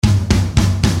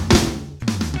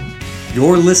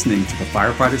You're listening to the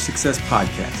Firefighter Success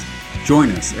Podcast.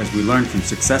 Join us as we learn from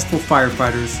successful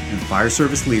firefighters and fire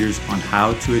service leaders on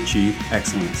how to achieve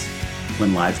excellence.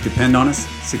 When lives depend on us,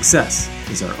 success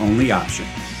is our only option.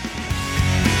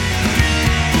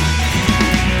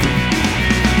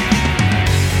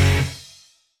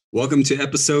 Welcome to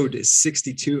episode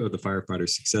 62 of the Firefighter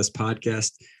Success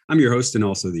Podcast. I'm your host and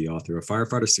also the author of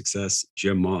Firefighter Success,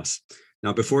 Jim Moss.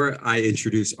 Now, before I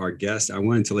introduce our guest, I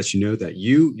wanted to let you know that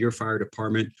you, your fire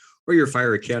department, or your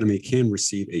fire academy can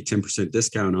receive a 10%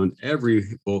 discount on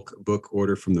every bulk book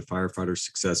order from the Firefighter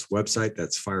Success website.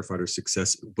 That's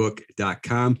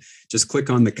firefightersuccessbook.com. Just click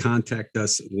on the Contact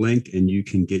Us link and you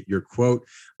can get your quote.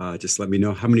 Just let me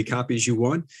know how many copies you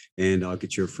want and I'll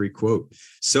get you a free quote.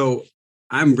 So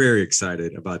I'm very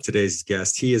excited about today's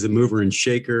guest. He is a mover and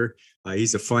shaker.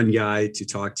 He's a fun guy to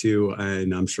talk to,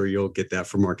 and I'm sure you'll get that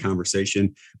from our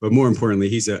conversation. But more importantly,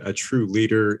 he's a true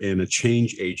leader and a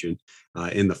change agent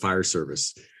in the fire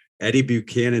service. Eddie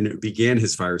Buchanan began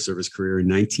his fire service career in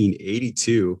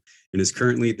 1982 and is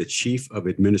currently the Chief of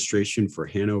Administration for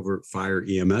Hanover Fire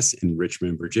EMS in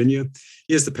Richmond, Virginia.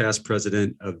 He is the past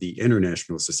president of the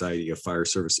International Society of Fire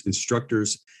Service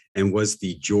Instructors and was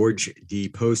the George D.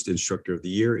 Post Instructor of the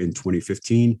Year in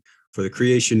 2015 for the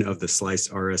creation of the Slice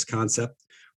RS concept,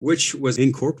 which was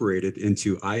incorporated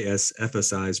into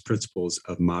ISFSI's Principles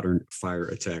of Modern Fire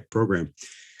Attack program.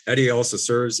 Eddie also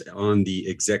serves on the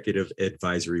Executive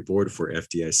Advisory Board for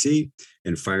FDIC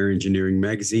and Fire Engineering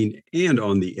Magazine and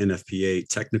on the NFPA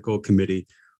Technical Committee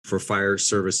for Fire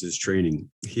Services Training.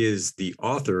 He is the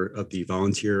author of the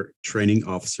Volunteer Training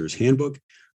Officer's Handbook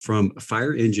from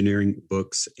Fire Engineering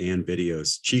Books and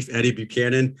Videos. Chief Eddie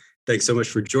Buchanan, thanks so much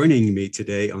for joining me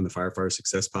today on the Firefighter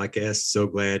Success Podcast. So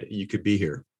glad you could be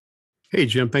here. Hey,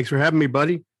 Jim. Thanks for having me,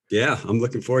 buddy. Yeah, I'm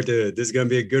looking forward to it. This is going to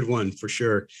be a good one for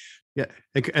sure. Yeah.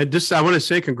 And just, I want to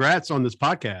say congrats on this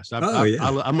podcast.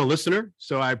 I'm a listener,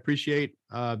 so I appreciate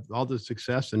all the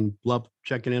success and love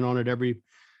checking in on it every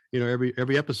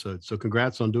episode. So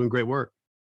congrats on doing great work.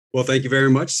 Well, thank you very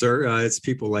much, sir. It's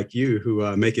people like you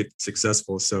who make it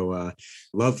successful. So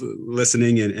love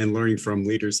listening and learning from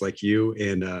leaders like you.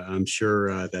 And I'm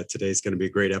sure that today's going to be a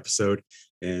great episode.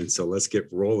 And so let's get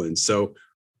rolling. So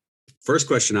first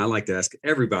question I like to ask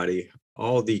everybody,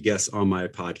 all the guests on my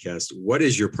podcast, what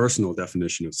is your personal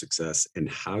definition of success and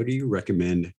how do you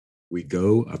recommend we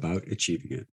go about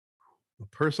achieving it? A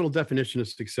personal definition of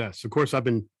success. Of course, I've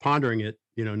been pondering it,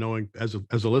 knowing as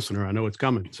a listener, I know it's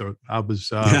coming. So I was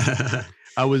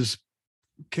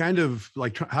kind of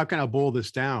like, how can I boil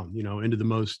this down, into the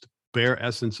most bare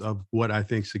essence of what I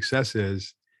think success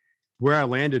is? Where I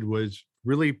landed was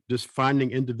really just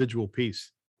finding individual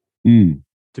peace. To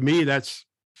me, that's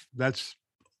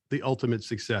the ultimate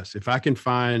success. If I can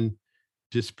find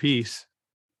just peace,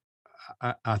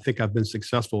 I think I've been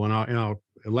successful. And I'll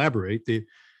elaborate.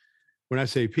 When I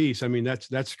say peace, I mean,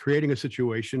 that's creating a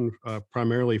situation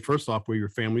primarily, first off, where your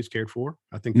family's cared for.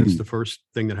 I think that's the first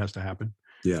thing that has to happen.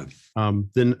 Yeah.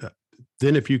 Then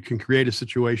if you can create a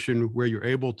situation where you're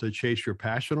able to chase your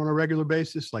passion on a regular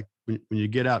basis, like when you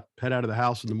head out of the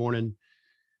house in the morning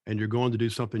and you're going to do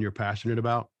something you're passionate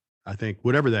about, I think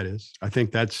whatever that is, I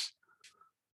think that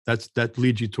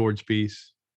leads you towards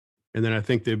peace. And then I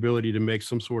think the ability to make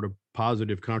some sort of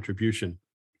positive contribution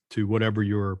to whatever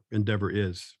your endeavor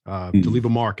is, to leave a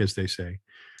mark, as they say.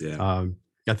 Yeah.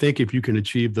 I think if you can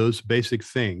achieve those basic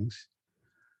things,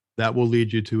 that will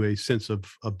lead you to a sense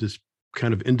of this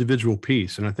kind of individual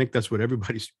peace. And I think that's what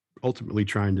everybody's ultimately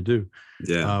trying to do.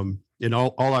 Yeah. In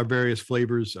all our various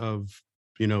flavors of,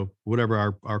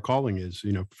 whatever our calling is,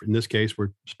 in this case,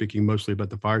 we're speaking mostly about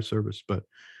the fire service, but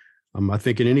I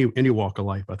think in any walk of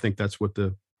life, I think that's what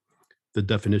the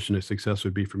definition of success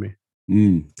would be for me.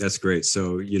 That's great.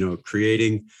 So,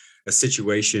 creating a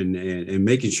situation and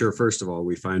making sure, first of all,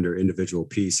 we find our individual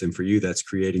peace. And for you, that's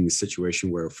creating a situation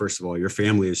where, first of all, your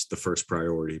family is the first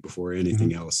priority before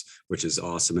anything else, which is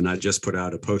awesome. And I just put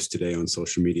out a post today on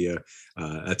social media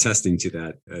attesting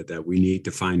to that we need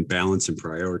to find balance and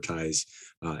prioritize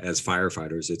as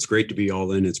firefighters. It's great to be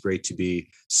all in. It's great to be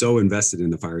so invested in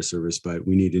the fire service, but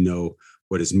we need to know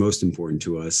what is most important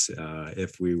to us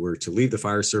if we were to leave the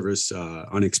fire service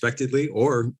unexpectedly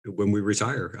or when we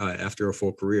retire after a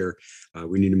full career.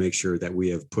 We need to make sure that we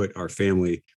have put our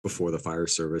family before the fire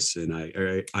service. And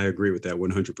I agree with that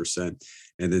 100%.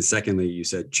 And then secondly, you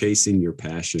said chasing your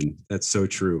passion. That's so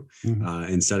true.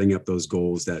 And setting up those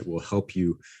goals that will help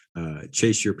you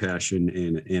chase your passion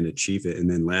and achieve it. And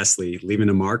then lastly, leaving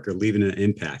a mark or leaving an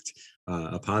impact.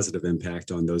 a positive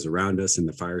impact on those around us in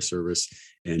the fire service.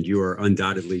 And you are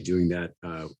undoubtedly doing that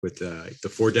with the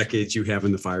 4 decades you have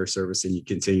in the fire service, and you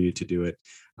continue to do it.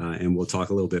 And we'll talk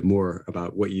a little bit more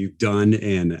about what you've done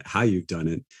and how you've done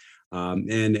it.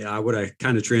 And I would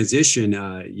kind of transition,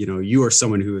 you are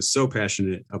someone who is so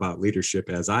passionate about leadership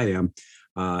as I am.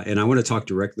 And I want to talk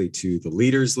directly to the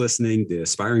leaders listening, the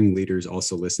aspiring leaders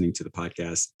also listening to the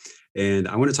podcast. And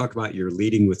I want to talk about your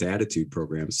Leading with Attitude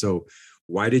program. So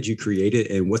why did you create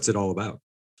it and what's it all about?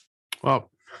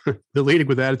 Well, the Leading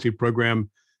with Attitude program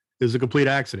is a complete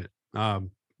accident.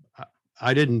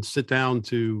 I didn't sit down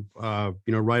to,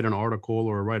 write an article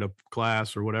or write a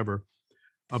class or whatever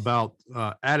about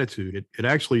attitude. It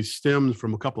actually stems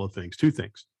from a couple of things, 2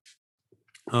 things.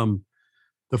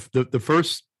 The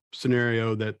first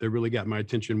scenario that really got my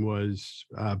attention was,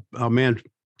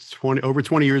 over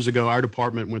 20 years ago, our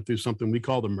department went through something we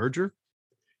call the merger.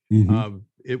 Mm-hmm.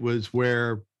 It was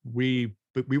where we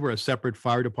were a separate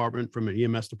fire department from an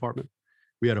EMS department.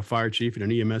 We had a fire chief and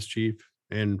an EMS chief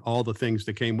and all the things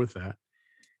that came with that.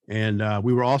 And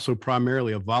we were also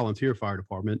primarily a volunteer fire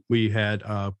department. We had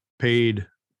paid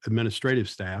administrative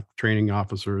staff, training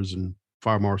officers and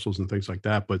fire marshals and things like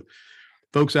that. But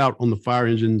folks out on the fire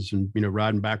engines and,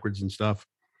 riding backwards and stuff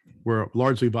were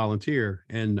largely volunteer.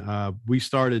 And we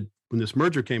started, when this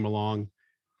merger came along,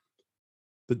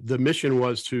 the mission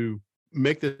was to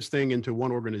make this thing into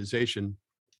one organization,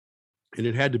 and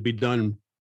it had to be done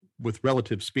with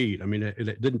relative speed. I mean,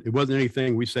 it wasn't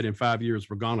anything we said in 5 years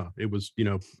we're gonna. It was,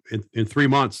 in 3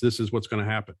 months, this is what's going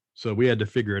to happen. So we had to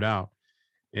figure it out.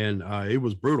 And it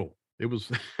was brutal. It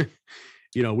was,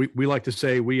 we like to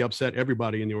say we upset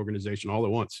everybody in the organization all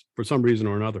at once for some reason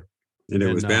or another. And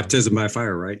it was baptism by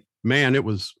fire, right? Man, it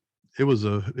was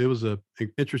a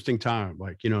interesting time,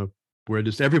 where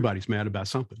just everybody's mad about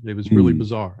something. It was really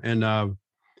bizarre. And,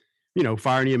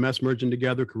 fire and EMS merging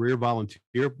together, career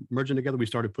volunteer merging together. We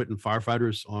started putting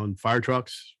firefighters on fire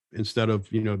trucks instead of,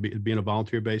 being a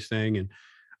volunteer-based thing.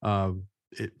 And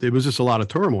it was just a lot of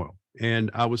turmoil.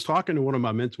 And I was talking to one of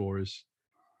my mentors,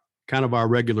 kind of our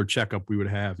regular checkup we would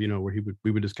have, where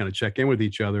we would just kind of check in with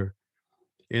each other.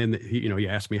 And he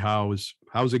asked me how's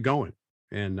it going?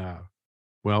 And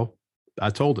well, I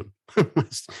told him.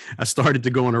 I started to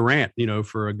go on a rant,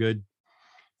 for a good,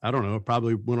 I don't know,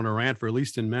 probably went on a rant for at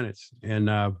least 10 minutes.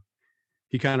 And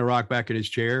he kind of rocked back in his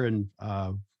chair and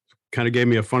kind of gave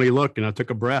me a funny look. And I took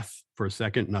a breath for a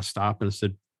second and I stopped and I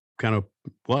said, kind of,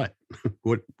 what?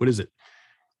 what is it?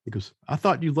 He goes, I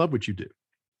thought you loved what you do.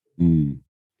 Mm.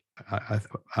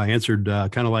 I answered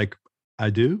kind of like, I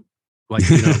do. Like,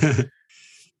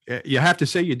 you have to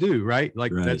say you do, right?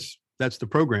 Like right. That's the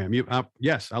program.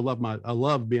 Yes, I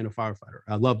love being a firefighter.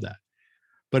 I love that.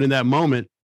 But in that moment,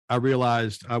 I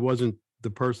realized I wasn't the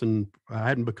person.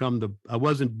 I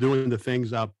wasn't doing the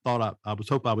things I thought I was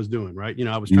hope I was doing. Right.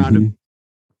 I was trying to,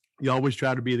 you always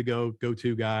try to be the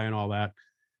go-to guy and all that.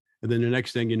 And then the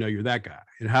next thing you're that guy.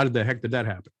 And how the heck did that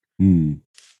happen? Mm.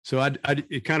 So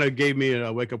it kind of gave me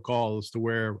a wake-up call as to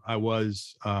where I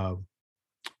was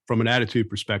from an attitude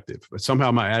perspective. But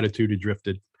somehow my attitude had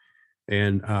drifted.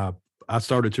 And I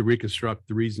started to reconstruct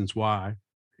the reasons why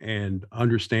and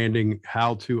understanding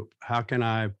how can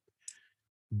I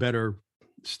better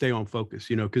stay on focus,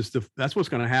 because that's what's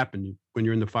going to happen when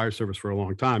you're in the fire service for a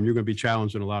long time. You're going to be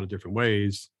challenged in a lot of different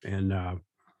ways. And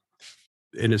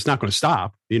it's not going to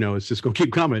stop, it's just going to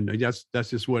keep coming. That's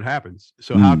just what happens.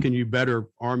 So how can you better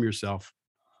arm yourself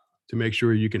to make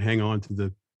sure you can hang on to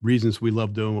the reasons we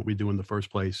love doing what we do in the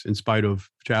first place, in spite of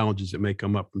challenges that may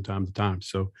come up from time to time.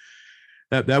 So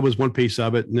that was one piece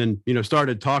of it. And then,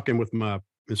 started talking with my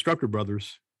instructor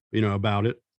brothers, about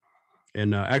it.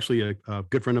 And actually a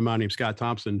good friend of mine named Scott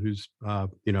Thompson, who's,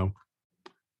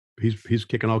 he's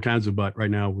kicking all kinds of butt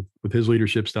right now with his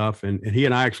leadership stuff. And he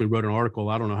and I actually wrote an article,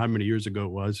 I don't know how many years ago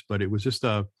it was, but it was just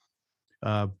a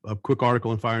quick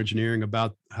article in fire engineering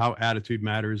about how attitude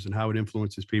matters and how it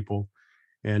influences people.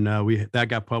 And that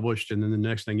got published. And then the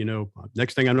next thing I know,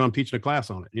 I'm teaching a class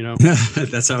on it,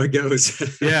 That's how it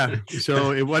goes. Yeah.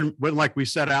 So it wasn't like we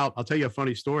set out. I'll tell you a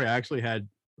funny story. I actually had,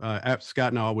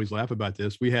 Scott and I always laugh about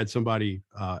this. We had somebody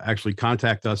actually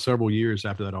contact us several years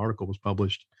after that article was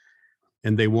published.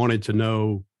 And they wanted to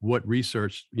know what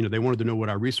research, they wanted to know what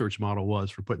our research model was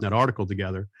for putting that article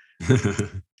together.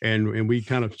 and we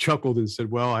kind of chuckled and said,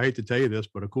 well, I hate to tell you this,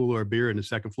 but a cooler of beer in the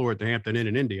second floor at the Hampton Inn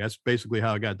in Indy. That's basically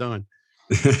how it got done.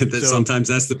 Sometimes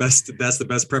that's the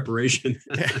best preparation.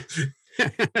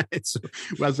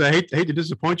 Well, I hate to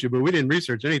disappoint you, but we didn't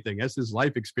research anything. That's his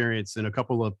life experience and a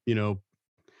couple of,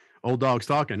 old dogs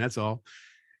talking. That's all.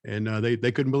 And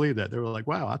they couldn't believe that. They were like,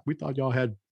 wow, we thought y'all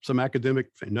had some academic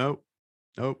thing. No,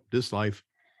 Nope, this life.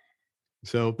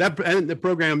 So that, and the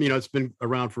program, it's been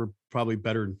around for probably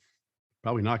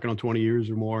knocking on 20 years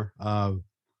or more. And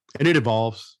it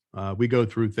evolves. We go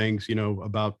through things,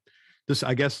 about this,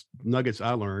 I guess, nuggets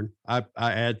I learned. I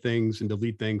add things and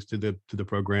delete things to the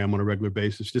program on a regular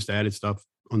basis. Just added stuff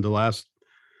on the last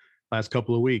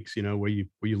couple of weeks, where you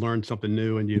learn something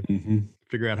new and you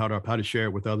figure out how to share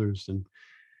it with others. And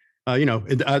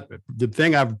the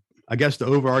thing I guess the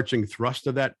overarching thrust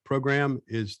of that program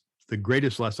is the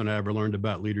greatest lesson I ever learned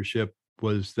about leadership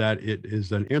was that it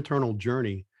is an internal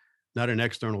journey, not an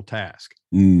external task.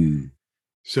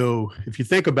 So if you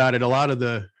think about it, a lot of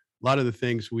the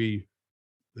things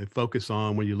they focus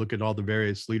on when you look at all the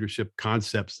various leadership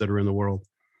concepts that are in the world,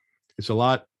 it's a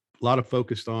lot of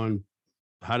focused on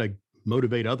how to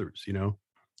motivate others,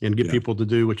 and get people to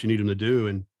do what you need them to do.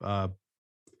 And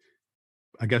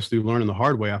I guess through learning the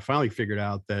hard way, I finally figured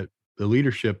out that the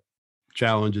leadership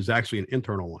challenge is actually an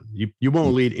internal one. You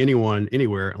won't lead anyone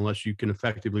anywhere unless you can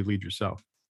effectively lead yourself.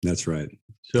 That's right.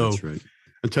 So That's right.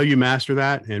 Until you master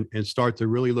that and start to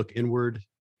really look inward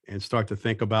and start to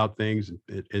think about things,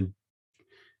 and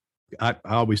I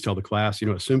always tell the class,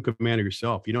 assume command of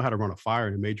yourself. You know how to run a fire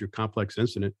in a major complex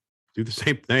incident. Do the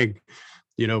same thing.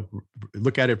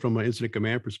 Look at it from an incident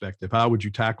command perspective. How would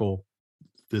you tackle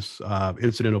this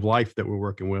incident of life that we're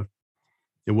working with?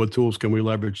 And what tools can we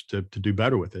leverage to do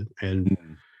better with it? And,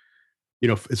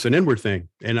 it's an inward thing.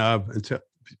 And I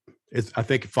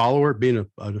think being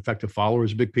an effective follower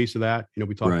is a big piece of that.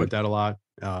 We talk about that a lot.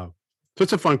 So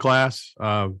it's a fun class.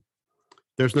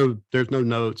 There's no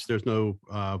notes. There's no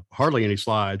hardly any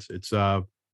slides. It's,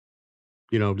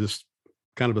 just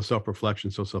kind of a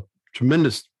self-reflection. So it's a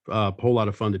tremendous whole lot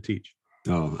of fun to teach.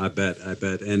 Oh, I bet.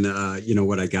 And,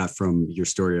 what I got from your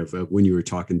story of when you were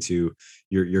talking to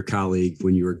your colleague,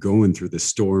 when you were going through the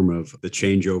storm of the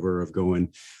changeover of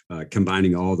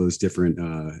combining all those different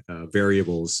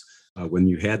variables, when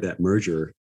you had that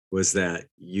merger, was that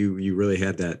you really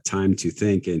had that time to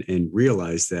think and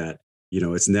realize that,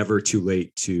 it's never too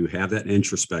late to have that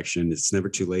introspection. It's never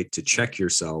too late to check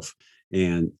yourself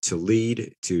and to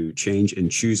lead, to change and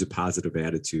choose a positive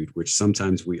attitude, which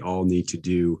sometimes we all need to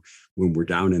do when we're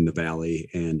down in the valley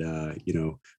and,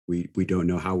 we don't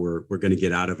know how we're going to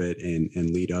get out of it and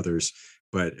lead others.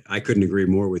 But I couldn't agree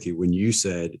more with you when you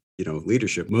said,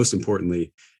 leadership, most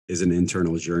importantly, is an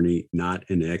internal journey, not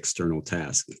an external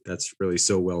task. That's really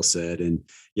so well said. And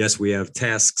yes, we have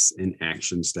tasks and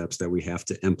action steps that we have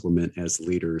to implement as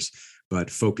leaders, but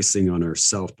focusing on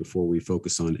ourselves before we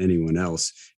focus on anyone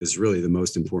else is really the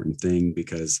most important thing,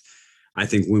 because I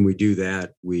think when we do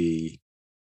that, we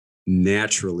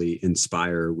naturally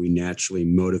inspire, we naturally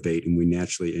motivate, and we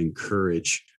naturally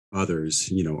encourage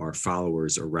others, our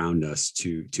followers around us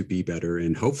to be better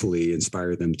and hopefully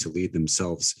inspire them to lead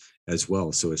themselves as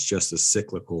well. So it's just a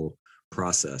cyclical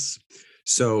process.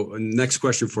 So next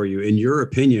question for you. In your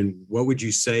opinion, what would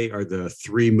you say are the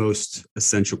three most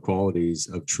essential qualities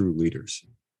of true leaders?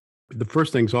 The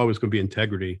first thing is always going to be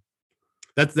integrity.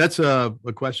 That's a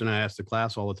question I ask the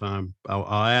class all the time. I'll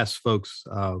ask folks,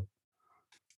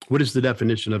 what is the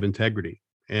definition of integrity?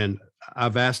 And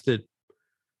I've asked it,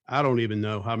 I don't even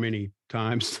know how many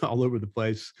times all over the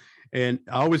place. And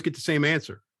I always get the same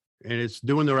answer. And it's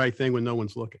doing the right thing when no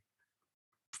one's looking.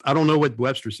 I don't know what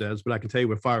Webster says, but I can tell you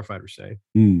what firefighters say.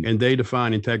 And they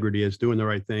define integrity as doing the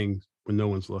right thing when no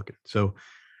one's looking. So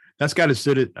that's got to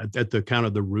sit at the kind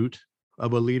of the root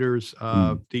of a leader's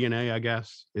DNA, I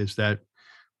guess, is that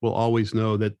we'll always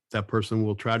know that that person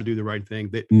will try to do the right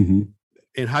thing.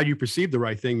 And how you perceive the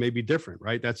right thing may be different,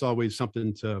 right? That's always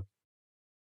something to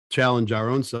challenge our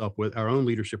own self with, our own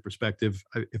leadership perspective.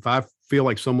 If I feel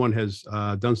like someone has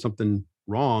done something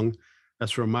wrong,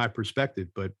 that's from my perspective,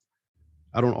 but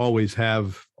I don't always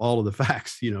have all of the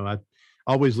facts. I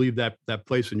always leave that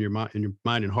place in your mind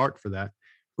and heart for that.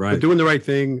 Right. But doing the right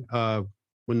thing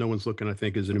when no one's looking, I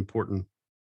think, is an important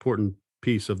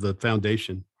piece of the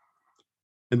foundation.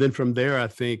 And then from there, I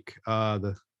think I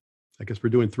guess we're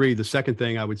doing three. The second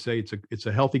thing I would say it's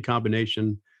a healthy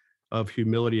combination of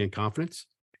humility and confidence,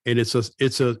 and it's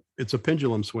a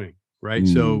pendulum swing, right?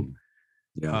 So,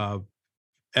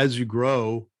 as you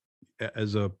grow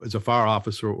as a fire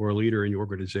officer or a leader in your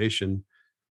organization,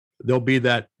 there'll be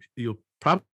that you'll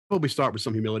probably start with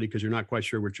some humility because you're not quite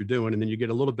sure what you're doing, and then you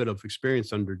get a little bit of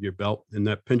experience under your belt, and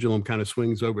that pendulum kind of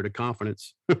swings over to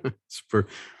confidence for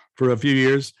a few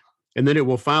years. And then it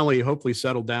will finally, hopefully,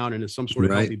 settle down into some sort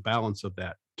of healthy balance of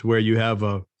that, to where you have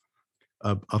a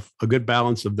good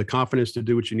balance of the confidence to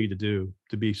do what you need to do,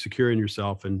 to be secure in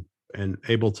yourself and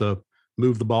able to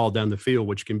move the ball down the field,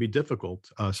 which can be difficult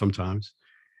sometimes.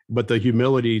 but the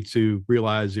humility to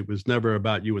realize it was never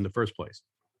about you in the first place.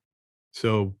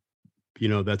 So,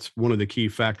 that's one of the key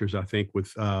factors, I think,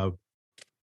 with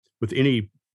any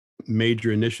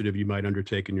major initiative you might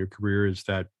undertake in your career, is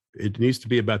that it needs to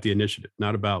be about the initiative,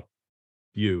 not about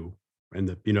you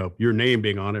and your name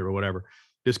being on it or whatever.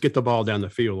 Just get the ball down the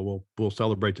field, and we'll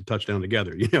celebrate the touchdown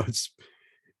together. It's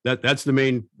that's the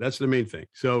main thing.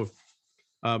 So,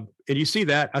 and you see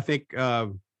that, I think,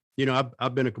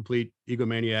 I've been a complete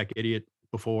egomaniac idiot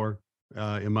before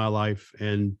in my life,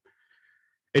 and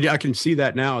I can see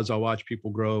that now as I watch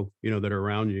people grow, that are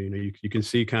around you. You can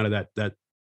see kind of that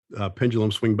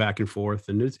pendulum swing back and forth,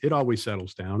 and it always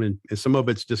settles down. And some of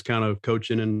it's just kind of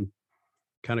coaching and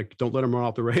kind of don't let them run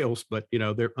off the rails. But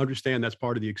they understand that's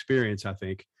part of the experience. I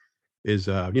think is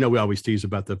we always tease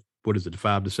about the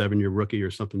 5 to 7 year rookie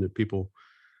or something, that people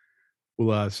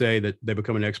will say that they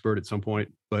become an expert at some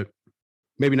point, but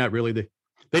maybe not really.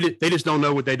 They just don't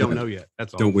know what they don't know yet.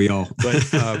 That's all. Don't we all?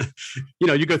 But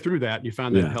you go through that, and you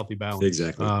find that healthy balance.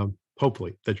 Exactly.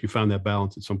 Hopefully that you find that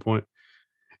balance at some point.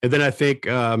 And then I think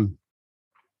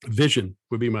vision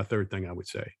would be my third thing. I would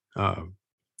say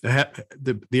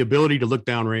the ability to look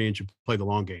downrange and play the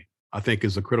long game, I think,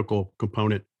 is a critical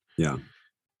component. Yeah.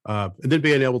 And then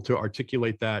being able to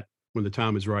articulate that when the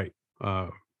time is right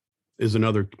is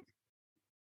another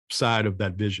side of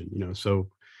that vision. So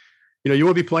you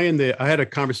want to be playing I had a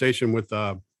conversation with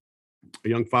a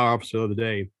young fire officer the other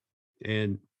day,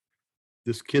 and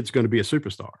this kid's going to be a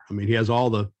superstar. I mean, he has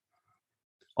all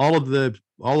of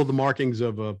the markings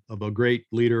of a great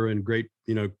leader and great,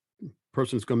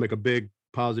 person that's going to make a big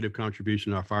positive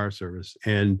contribution to our fire service.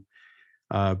 And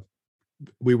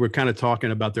we were kind of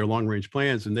talking about their long range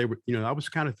plans, and they were, I was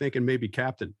kind of thinking maybe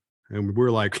captain, and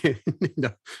we're like,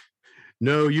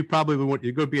 no, you probably want,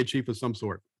 you're going to be a chief of some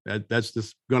sort. That's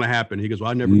just going to happen. He goes, well,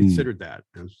 I never considered that.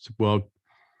 And I said, well,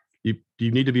 you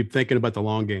need to be thinking about the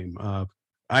long game.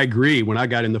 I agree. When I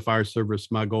got in the fire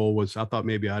service, my goal was, I thought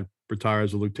maybe I'd retire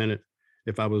as a lieutenant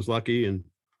if I was lucky. And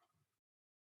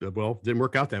didn't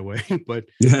work out that way, but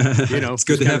it's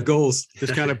good to have goals.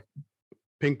 Just kind of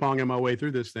ping ponging my way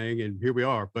through this thing. And here we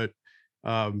are. But,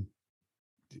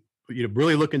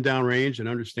 really looking downrange and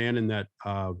understanding that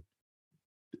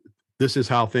this is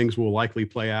how things will likely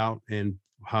play out, and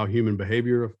how human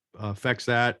behavior affects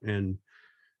that, and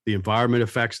the environment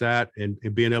affects that, and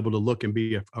being able to look and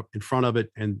be in front of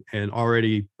it and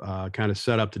already kind of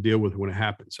set up to deal with it when it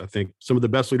happens. I think some of the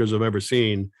best leaders I've ever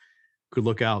seen could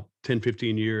look out 10,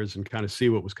 15 years and kind of see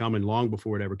what was coming long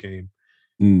before it ever came,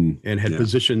 and had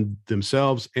positioned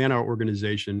themselves and our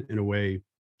organization in a way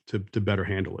to better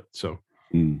handle it. So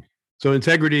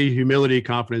integrity, humility,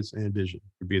 confidence, and vision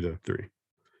would be the three.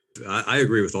 I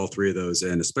agree with all three of those,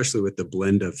 and especially with the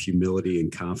blend of humility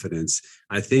and confidence.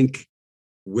 I think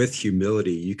with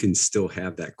humility, you can still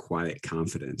have that quiet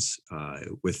confidence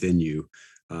within you,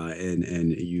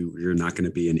 and you're not going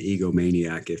to be an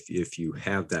egomaniac if you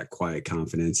have that quiet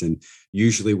confidence. And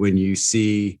usually, when you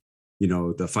see,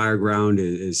 the fire ground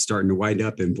is starting to wind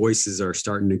up and voices are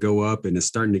starting to go up and it's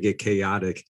starting to get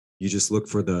chaotic, you just look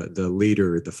for the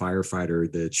leader, the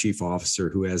firefighter, the chief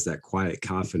officer who has that quiet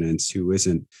confidence, who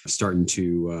isn't starting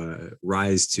to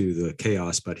rise to the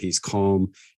chaos, but he's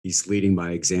calm, he's leading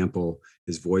by example,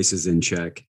 his voice is in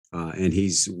check, and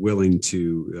he's willing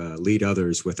to lead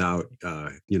others without,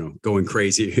 going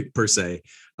crazy per se.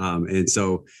 And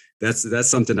so that's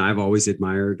something I've always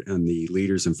admired in the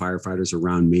leaders and firefighters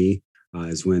around me,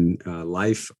 is when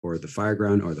life or the fire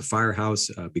ground or the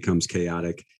firehouse becomes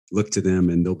chaotic. Look to them,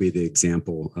 and they'll be the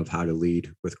example of how to lead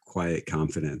with quiet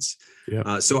confidence.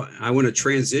 Yep. So I want to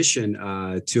transition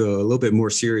to a little bit more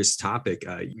serious topic.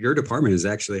 Your department has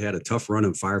actually had a tough run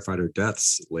of firefighter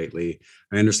deaths lately.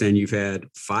 I understand you've had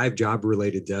 5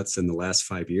 job-related deaths in the last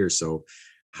 5 years. So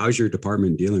how's your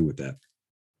department dealing with that?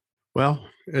 Well,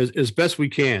 as best we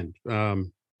can. I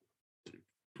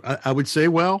would say,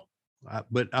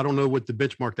 but I don't know what to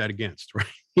benchmark that against, right?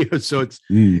 So it's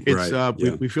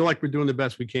right. We feel like we're doing the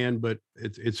best we can, but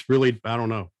it's really, I don't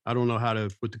know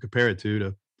what to compare it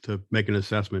to make an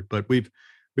assessment. But we've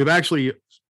had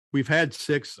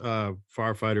 6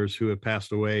 firefighters who have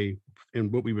passed away in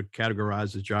what we would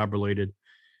categorize as job related.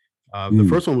 The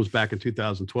first one was back in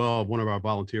 2012. One of our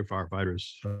volunteer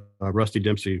firefighters, Rusty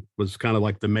Dempsey, was kind of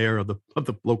like the mayor of the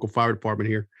local fire department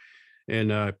here.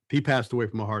 And he passed away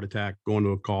from a heart attack going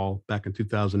to a call back in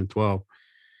 2012.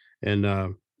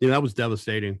 And, that was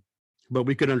devastating, but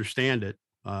we could understand it.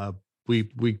 We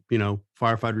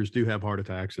firefighters do have heart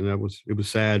attacks, and it was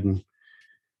sad. And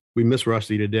we miss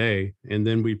Rusty today. And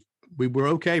then we were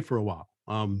okay for a while.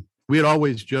 We had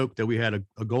always joked that we had a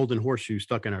golden horseshoe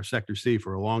stuck in our Sector C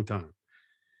for a long time.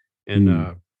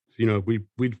 And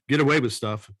we'd get away with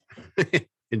stuff,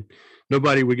 and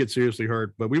nobody would get seriously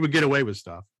hurt, but we would get away with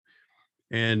stuff.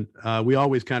 And we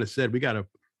always kind of said, we got to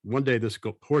one day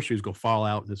horseshoe's gonna fall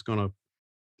out, and it's gonna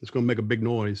make a big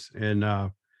noise.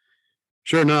 And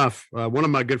sure enough, one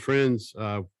of my good friends,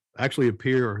 actually a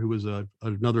peer who was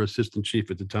another assistant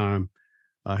chief at the time,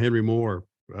 Henry Moore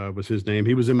was his name.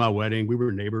 He was in my wedding. We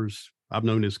were neighbors. I've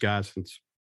known this guy since,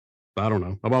 I don't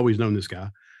know. I've always known this guy.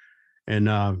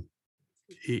 And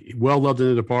he well loved in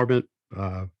the department.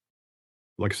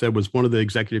 Like I said, was one of the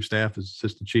executive staff as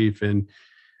assistant chief. And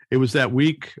it was that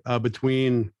week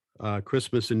between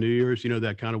Christmas and New Year's,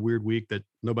 that kind of weird week that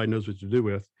nobody knows what to do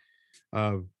with.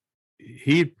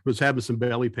 He was having some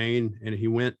belly pain, and he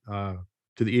went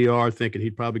to the ER thinking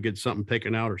he'd probably get something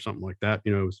taken out or something like that.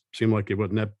 It seemed like it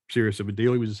wasn't that serious of a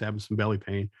deal. He was just having some belly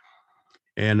pain,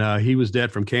 and he was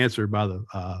dead from cancer by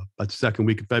the second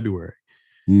week of February.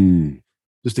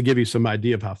 Just to give you some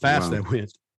idea of how fast that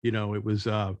went,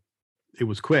 it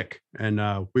was quick,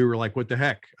 and we were like, "What the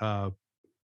heck?"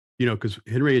 Because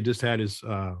Henry had just had his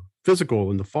physical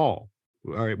in the fall.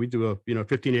 All right, we do a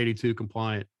 1582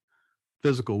 compliant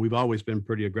physical. We've always been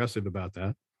pretty aggressive about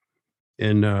that,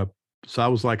 and so I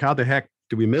was like, "How the heck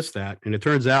did we miss that?" And it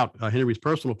turns out Henry's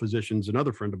personal physician's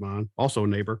another friend of mine, also a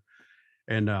neighbor,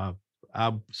 and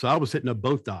I was hitting up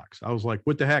both docs. I was like,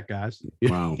 "What the heck, guys?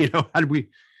 Wow,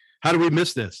 how did we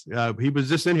miss this?" He was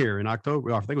just in here in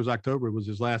October. I think it was October. It was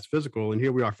his last physical, and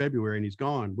here we are, February, and he's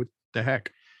gone. What the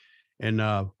heck? And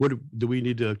what do we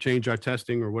need to change our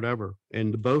testing or whatever?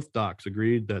 And both docs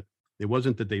agreed that it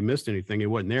wasn't that they missed anything; it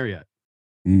wasn't there yet.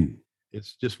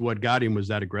 It's just what got him was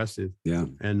that aggressive. Yeah,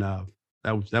 and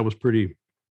that was pretty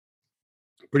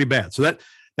bad. So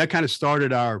that kind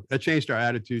of changed our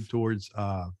attitude towards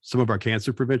some of our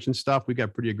cancer prevention stuff. We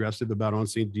got pretty aggressive about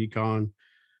on-scene decon.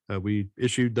 We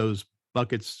issued those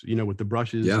buckets, with the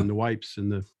brushes and the wipes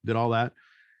and did all that,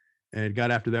 and got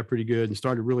after that pretty good and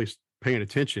started really paying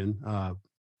attention,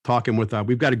 talking with,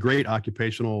 we've got a great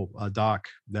occupational doc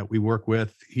that we work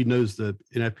with. He knows the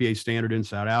NFPA standard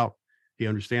inside out. He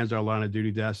understands our line of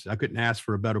duty deaths. I couldn't ask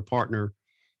for a better partner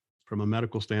from a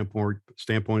medical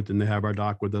standpoint than to have our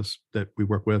doc with us that we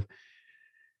work with.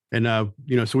 And,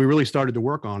 so we really started to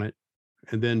work on it.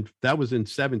 And then that was in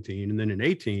 17. And then in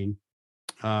 18,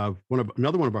 another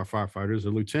one of our firefighters, a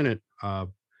lieutenant,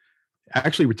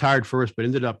 actually retired first, but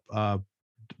ended up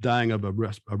dying of a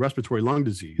respiratory lung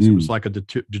disease. It was like a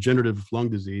degenerative lung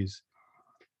disease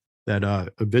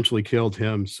that eventually killed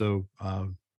him. So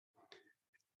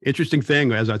interesting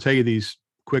thing, as I tell you these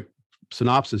quick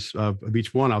synopsis of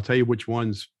each one, I'll tell you which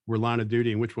ones were line of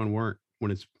duty and which one weren't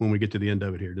when we get to the end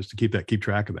of it here, just to keep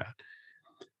track of that.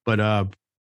 But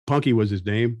Punky was his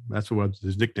name. That's what was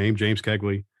his nickname, James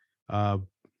Kegley.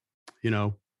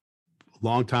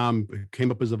 Long time,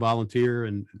 came up as a volunteer,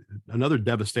 and another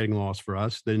devastating loss for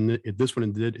us. Then this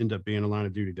one did end up being a line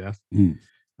of duty death.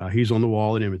 He's on the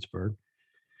wall in Emmitsburg.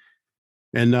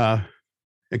 And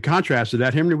in contrast to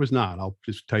that, Henry was not. I'll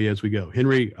just tell you as we go.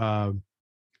 Henry,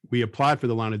 we applied for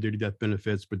the line of duty death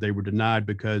benefits, but they were denied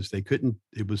because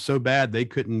it was so bad they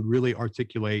couldn't really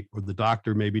articulate, or the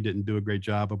doctor maybe didn't do a great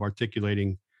job of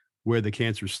articulating where the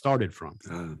cancer started from.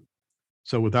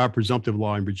 So with our presumptive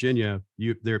law in Virginia,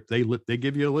 they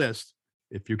give you a list.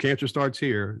 If your cancer starts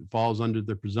here, it falls under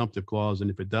the presumptive clause,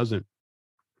 and if it doesn't,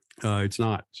 it's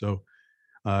not. So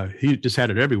he just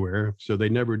had it everywhere. So they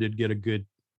never did get a good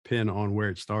pin on where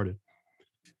it started.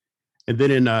 And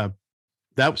then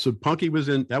Punky was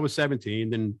that was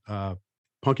 17. Then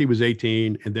Punky was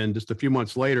 18, and then just a few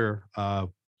months later,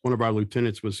 one of our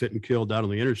lieutenants was hit and killed out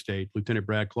on the interstate, Lieutenant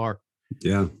Brad Clark.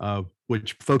 Yeah.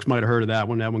 Which folks might have heard of that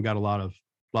one. That one got a lot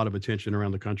of attention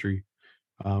around the country.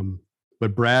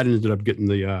 But Brad ended up getting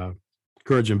the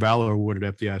Courage and Valor Award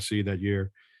at FDIC that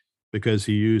year because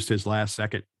he used his last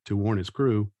second to warn his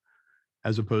crew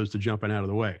as opposed to jumping out of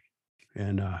the way.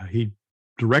 And he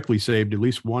directly saved at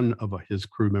least one of his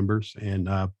crew members, and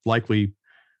likely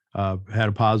had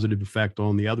a positive effect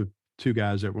on the other two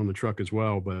guys that were on the truck as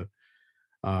well. But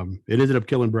it ended up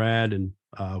killing Brad, and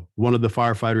one of the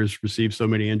firefighters received so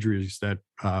many injuries that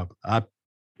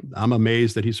I'm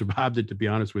amazed that he survived it, to be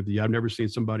honest with you. I've never seen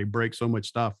somebody break so much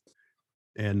stuff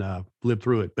and live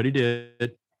through it, but he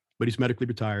did. But he's medically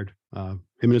retired. Him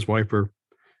and his wife are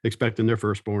expecting their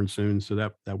firstborn soon, so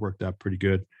that worked out pretty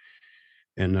good.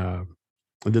 And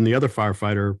then the other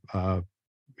firefighter,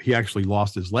 he actually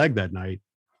lost his leg that night,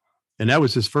 and that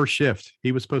was his first shift.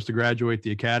 He was supposed to graduate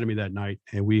the academy that night,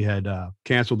 and we had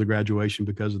canceled the graduation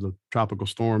because of the tropical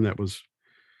storm that was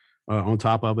on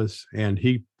top of us. And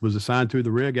he was assigned to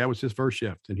the rig. That was his first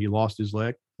shift, and he lost his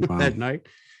leg that night.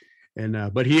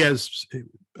 But he has,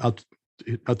 I'll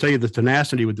tell you the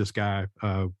tenacity with this guy.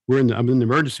 I'm in the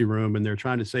emergency room, and they're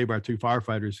trying to save our two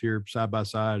firefighters here side by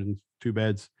side in two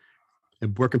beds,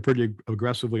 and working pretty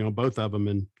aggressively on both of them.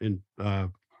 And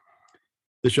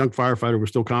this young firefighter was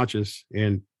still conscious,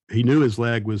 and he knew his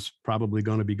leg was probably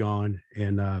going to be gone.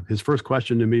 And his first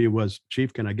question to me was,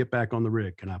 "Chief, can I get back on the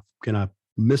rig? Can I can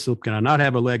I not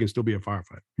have a leg and still be a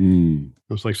firefighter?"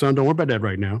 I was like, "Son, don't worry about that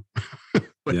right now."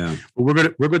 But we're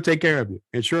gonna take care of you.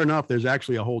 And sure enough, there's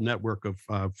actually a whole network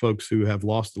of folks who have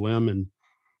lost a limb and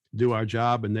do our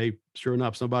job. And sure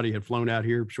enough, somebody had flown out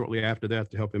here shortly after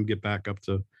that to help him get back up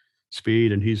to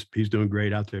speed, and he's doing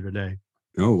great out there today.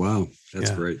 Oh wow, that's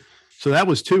great. So that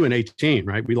was 2 and 18,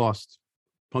 right? We lost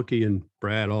Punky and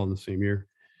Brad all in the same year,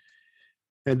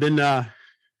 and then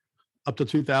up to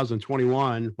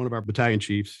 2021, one of our battalion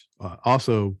chiefs,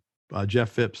 also Jeff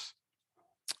Phipps,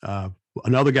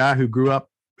 another guy who grew up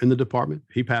in the department.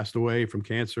 He passed away from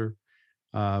cancer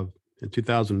in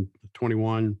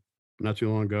 2021, not too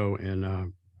long ago,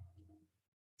 and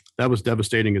that was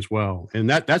devastating as well. And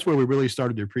that's where we really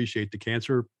started to appreciate the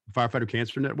Firefighter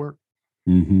Cancer Network.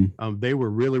 They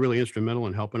were really, really instrumental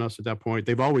in helping us at that point.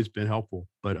 They've always been helpful,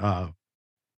 but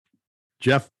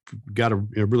Jeff got a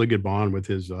really good bond with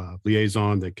his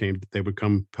liaison they would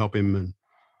come help him,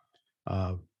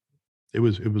 and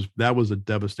that was a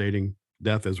devastating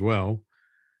death as well.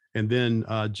 And then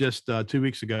just 2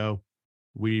 weeks ago,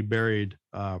 we buried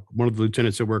one of the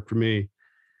lieutenants that worked for me,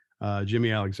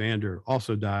 Jimmy Alexander,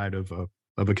 also died of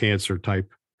a cancer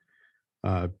type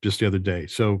just the other day.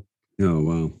 So, oh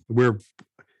wow, we're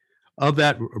of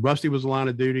that. Rusty was line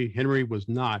of duty. Henry was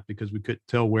not, because we couldn't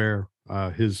tell where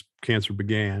his cancer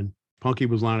began. Punky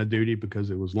was line of duty because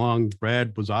it was lung.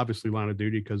 Brad was obviously line of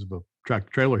duty because of a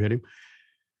tractor trailer hit him.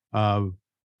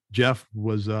 Jeff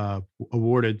was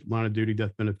awarded line of duty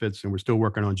death benefits, and we're still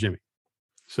working on Jimmy.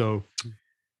 So,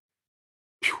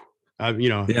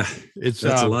 it's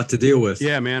that's a lot to deal with.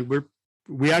 Yeah, man.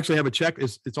 We actually have a check.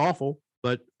 It's awful,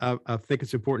 but I think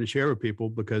it's important to share with people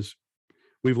because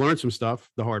we've learned some stuff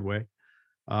the hard way.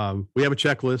 We have a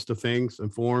checklist of things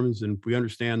and forms, and we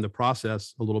understand the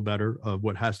process a little better of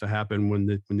what has to happen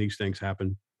when these things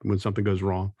happen, when something goes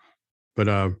wrong. But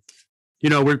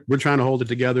we're trying to hold it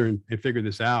together and figure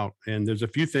this out. And there's a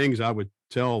few things I would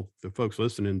tell the folks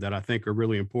listening that I think are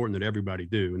really important that everybody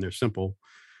do, and they're simple.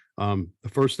 The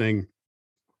first thing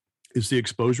is the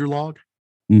exposure log.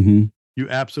 You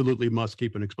absolutely must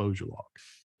keep an exposure log.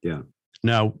 Yeah.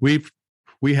 Now we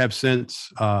have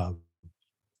since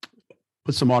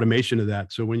put some automation to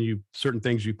that. So when certain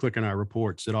things you click in our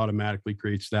reports, it automatically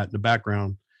creates that in the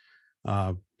background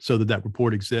so that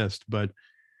report exists. But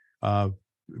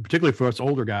particularly for us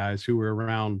older guys who were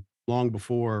around long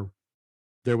before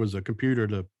there was a computer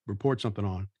to report something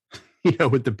on,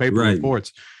 with the paper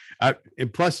reports.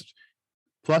 And plus,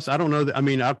 I don't know that. I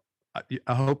mean, I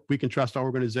hope we can trust our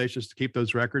organizations to keep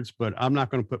those records, but I'm not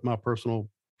going to put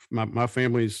my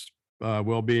family's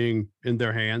well-being in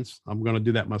their hands. I'm going to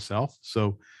do that myself.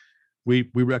 So we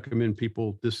recommend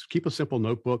people just keep a simple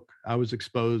notebook. I was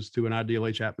exposed to an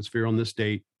IDLH atmosphere on this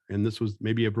date, and this was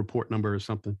maybe a report number or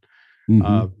something.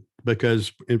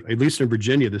 Because at least in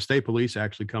Virginia, the state police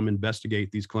actually come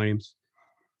investigate these claims.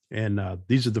 And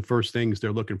these are the first things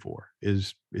they're looking for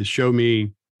is show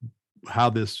me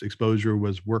how this exposure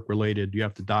was work related. You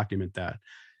have to document that.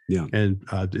 Yeah. And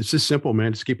it's just simple,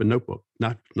 man. Just keep a notebook,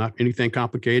 not anything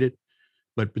complicated,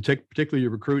 but particularly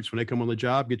your recruits, when they come on the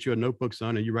job, get you a notebook,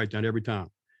 son, and you write down every time,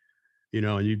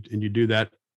 and you do that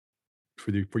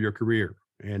for your career,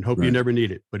 and hope you never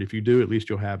need it. But if you do, at least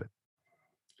you'll have it.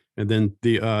 And then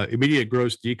the immediate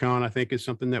gross decon, I think, is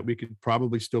something that we could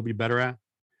probably still be better at.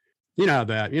 You know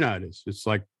how it is. It's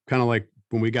like kind of like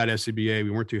when we got SCBA, we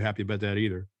weren't too happy about that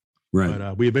either. Right.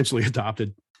 But we eventually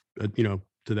adopted, to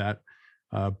that.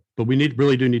 But we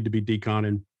really do need to be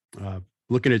deconning,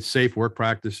 looking at safe work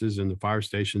practices in the fire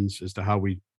stations as to how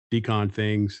we decon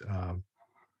things.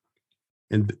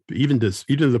 And even to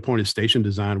the point of station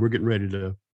design, we're getting ready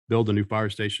to build a new fire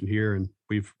station here, and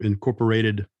we've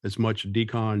incorporated as much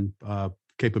decon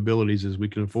capabilities as we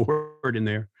can afford in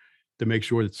there to make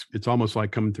sure it's almost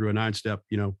like coming through a 9-step,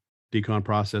 decon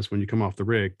process when you come off the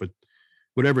rig. But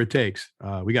whatever it takes,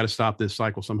 we got to stop this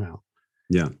cycle somehow.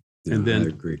 Yeah. And then I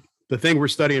agree. The thing we're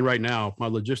studying right now, my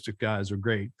logistic guys are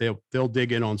great. They'll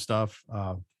dig in on stuff.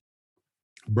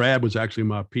 Brad was actually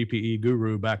my PPE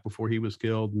guru back before he was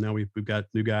killed. Now we've got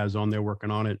new guys on there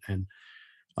working on it, and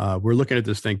we're looking at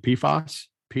this thing, PFAS.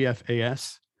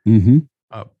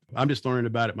 I'm just learning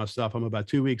about it myself. I'm about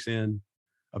 2 weeks in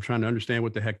of trying to understand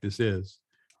what the heck this is.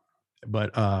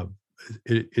 But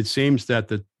it seems that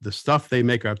the stuff they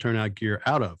make our turnout gear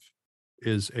out of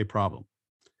is a problem.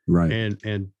 Right.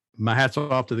 And my hat's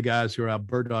off to the guys who are out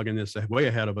bird dogging this way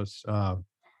ahead of us,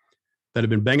 that have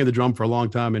been banging the drum for a long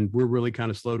time, and we're really kind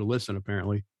of slow to listen,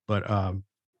 apparently. But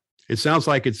it sounds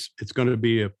like it's going to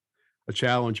be a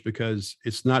challenge, because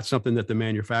it's not something that the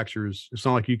manufacturers. It's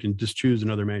not like you can just choose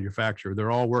another manufacturer.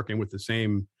 They're all working with the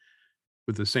same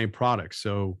products.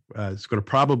 So it's going to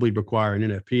probably require an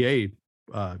NFPA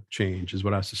change, is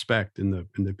what I suspect, in the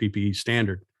PPE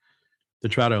standard, to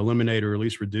try to eliminate or at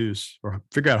least reduce or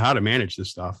figure out how to manage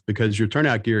this stuff. Because your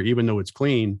turnout gear, even though it's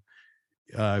clean,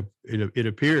 it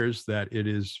appears that it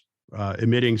is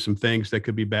emitting some things that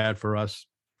could be bad for us.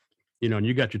 And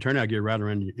you got your turnout gear right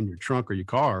around in your trunk or your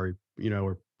car,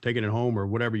 or taking it home or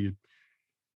whatever.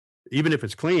 Even if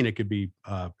it's clean, it could be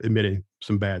emitting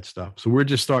some bad stuff. So we're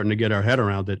just starting to get our head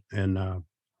around it, and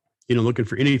looking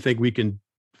for anything we can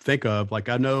think of. Like,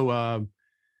 I know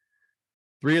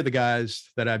 3 of the guys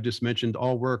that I've just mentioned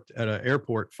all worked at an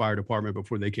airport fire department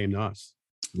before they came to us.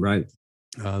 Right.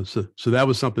 So that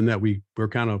was something that we were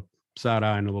kind of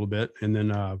side-eyeing a little bit. And then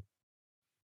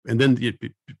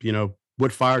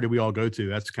what fire did we all go to?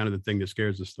 That's kind of the thing that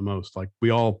scares us the most. Like,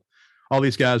 all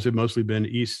these guys have mostly been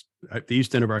at the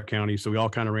east end of our county. So we all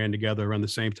kind of ran together around the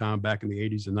same time back in the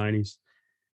 80s and 90s.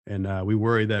 And we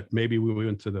worry that maybe we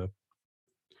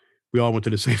all went to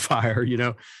the same fire,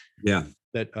 Yeah.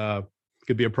 That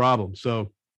could be a problem.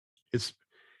 So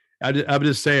I would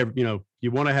just say,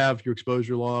 you want to have your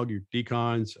exposure log, your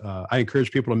decons. I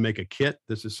encourage people to make a kit.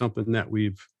 This is something that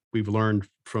we've learned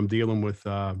from dealing with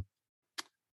the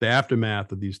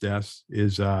aftermath of these deaths.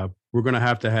 Is we're going to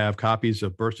have copies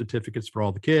of birth certificates for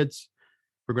all the kids.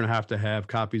 We're going to have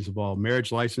copies of all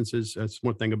marriage licenses. That's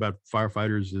one thing about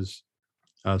firefighters, is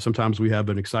sometimes we have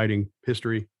an exciting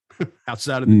history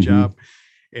outside of the job.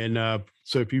 And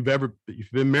so if you've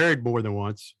been married more than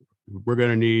once, we're going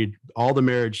to need all the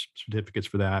marriage certificates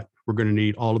for that. We're going to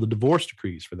need all of the divorce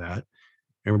decrees for that.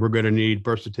 And we're going to need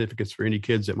birth certificates for any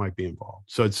kids that might be involved.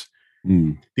 So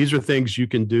these are things you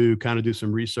can do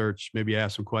some research, maybe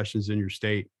ask some questions in your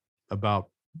state about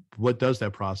what does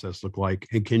that process look like?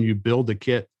 And can you build a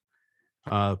kit,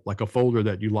 like a folder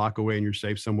that you lock away in your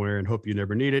safe somewhere and hope you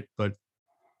never need it, but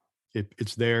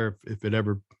it's there if it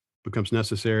ever becomes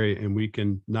necessary, and we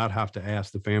can not have to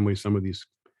ask the family some of these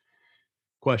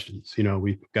questions.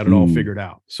 We got it all figured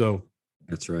out. So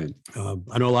that's right.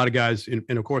 I know a lot of guys,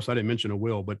 and of course I didn't mention a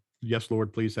will, but yes,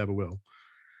 Lord, please have a will.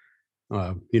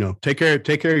 Take care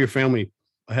of your family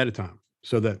ahead of time,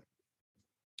 so that,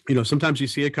 sometimes you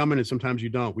see it coming and sometimes you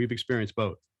don't. We've experienced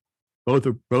both. Both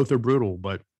are brutal,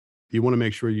 but you want to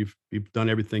make sure you've done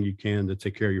everything you can to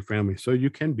take care of your family so you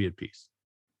can be at peace.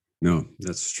 No,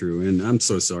 that's true. And I'm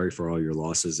so sorry for all your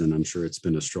losses. And I'm sure it's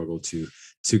been a struggle to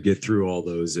get through all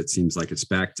those. It seems like it's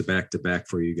back to back to back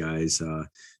for you guys.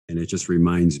 And it just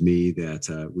reminds me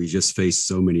that we just face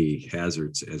so many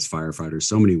hazards as firefighters,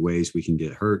 so many ways we can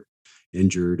get hurt,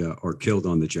 injured, or killed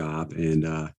on the job.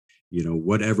 And,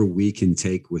 whatever we can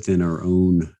take within our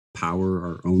own power,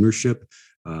 our ownership,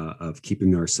 of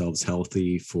keeping ourselves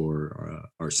healthy for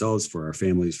ourselves, for our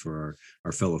families, for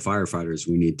our fellow firefighters,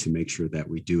 we need to make sure that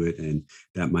we do it. And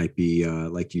that might be,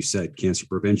 like you said, cancer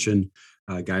prevention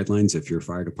guidelines. If your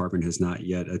fire department has not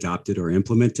yet adopted or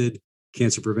implemented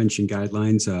cancer prevention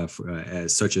guidelines,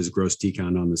 as such as gross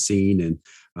decon on the scene, and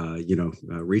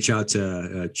reach out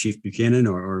to Chief Buchanan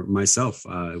or myself.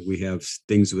 We have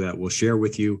things that we'll share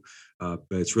with you. But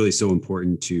it's really so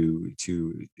important to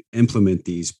implement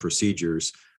these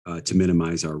procedures to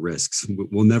minimize our risks.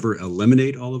 We'll never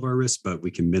eliminate all of our risks, but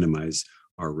we can minimize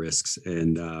our risks.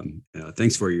 And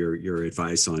thanks for your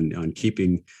advice on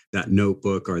keeping that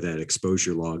notebook or that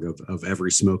exposure log of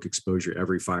every smoke exposure,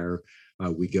 every fire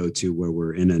we go to where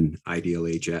we're in an ideal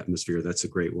age atmosphere. That's a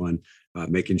great one.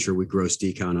 Making sure we gross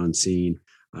decon on scene.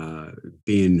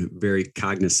 Being very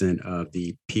cognizant of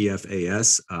the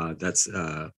PFAS, that's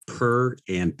per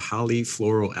and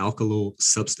polyfluoroalkyl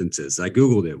substances. I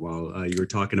Googled it while you were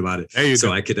talking about it. So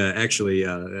go. I could actually,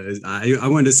 I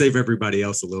wanted to save everybody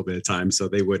else a little bit of time so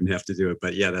they wouldn't have to do it.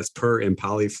 But yeah, that's per and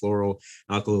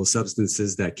polyfluoroalkyl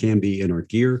substances that can be in our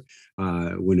gear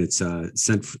when it's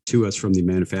sent to us from the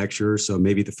manufacturer. So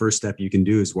maybe the first step you can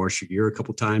do is wash your gear a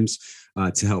couple times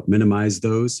to help minimize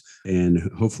those.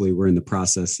 And hopefully we're in the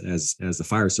process as the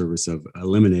fire service of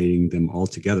eliminating them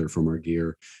altogether from our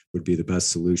gear would be the best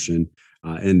solution.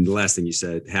 And the last thing you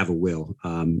said, have a will.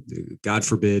 God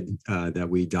forbid that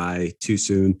we die too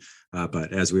soon.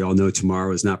 But as we all know,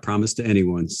 tomorrow is not promised to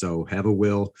anyone. So have a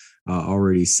will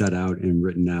already set out and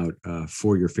written out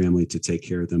for your family to take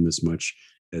care of them as much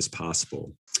as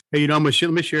possible. Hey, let me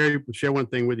share one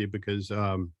thing with you, because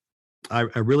I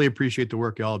really appreciate the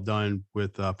work y'all have done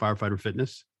with Firefighter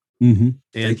Fitness. Mm-hmm.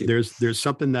 And there's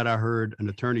something that I heard an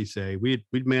attorney say. We'd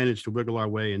managed to wiggle our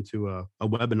way into a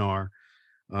webinar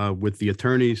with the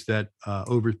attorneys that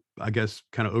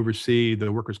oversee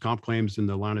the workers' comp claims and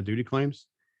the line of duty claims.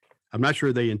 I'm not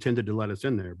sure they intended to let us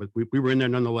in there, but we were in there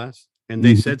nonetheless. And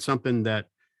they said something that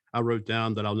I wrote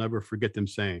down that I'll never forget them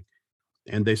saying.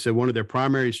 And they said one of their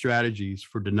primary strategies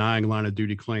for denying line of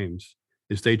duty claims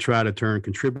is they try to turn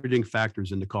contributing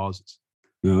factors into causes.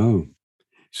 Oh.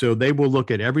 So they will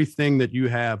look at everything that you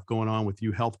have going on with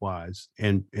you health-wise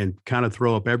and kind of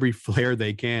throw up every flare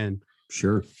they can.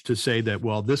 Sure. To say that,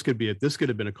 well, this could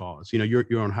have been a cause.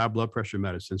 You're on high blood pressure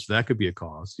medicine, so that could be a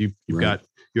cause. You've got,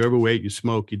 you're overweight, you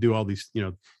smoke, you do all these,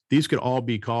 these could all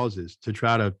be causes to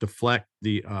try to deflect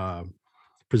the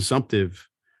presumptive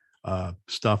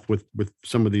stuff with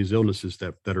some of these illnesses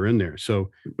that are in there. So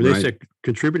when they said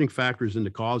contributing factors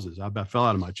into causes, I about fell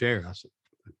out of my chair. I said,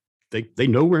 they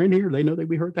know we're in here. They know that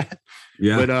we heard that.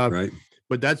 Yeah.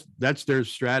 But that's their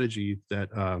strategy that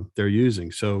they're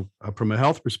using. So from a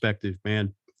health perspective,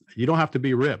 man, you don't have to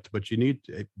be ripped, but you need,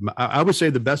 I would say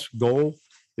the best goal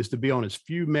is to be on as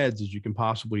few meds as you can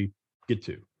possibly get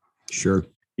to. Sure.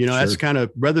 That's kind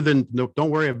of, rather than,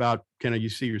 don't worry about, can you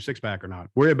see your six pack or not?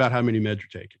 Worry about how many meds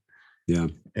you're taking. Yeah.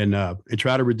 And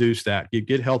try to reduce that. You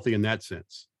get healthy in that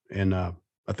sense. And I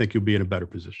think you'll be in a better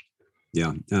position.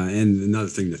 Yeah. And another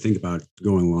thing to think about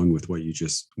going along with what you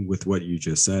just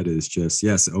said is just,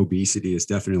 yes, obesity is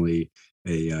definitely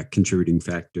a contributing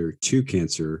factor to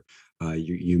cancer.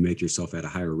 You make yourself at a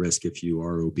higher risk if you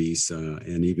are obese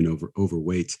and even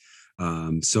overweight.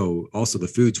 So also the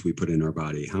foods we put in our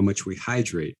body, how much we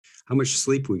hydrate, how much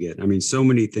sleep we get. I mean, so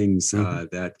many things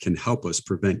that can help us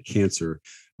prevent cancer.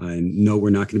 And no,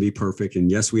 we're not going to be perfect.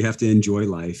 And yes, we have to enjoy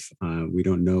life. We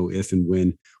don't know if and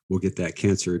when we'll get that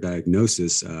cancer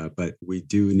diagnosis, but we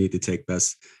do need to take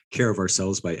best care of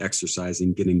ourselves by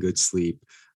exercising, getting good sleep,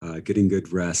 getting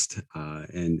good rest,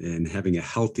 and having a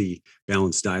healthy,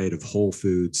 balanced diet of whole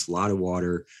foods, a lot of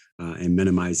water, and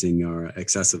minimizing our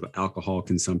excessive alcohol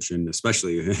consumption,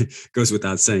 especially goes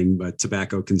without saying, but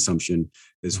tobacco consumption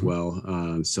as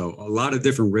well. So a lot of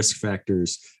different risk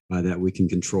factors that we can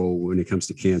control when it comes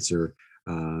to cancer,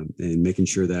 and making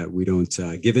sure that we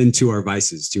don't give in to our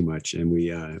vices too much, and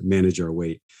we manage our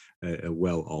weight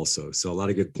well also. So a lot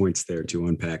of good points there to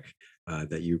unpack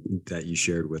that you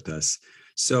shared with us.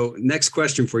 So next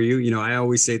question for you. I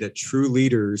always say that true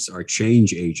leaders are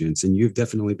change agents, and you've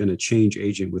definitely been a change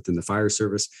agent within the fire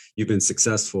service. You've been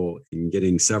successful in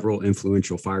getting several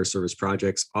influential fire service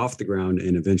projects off the ground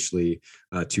and eventually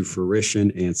to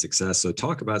fruition and success. So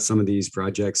talk about some of these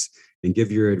projects and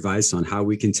give your advice on how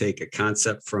we can take a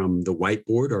concept from the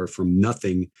whiteboard or from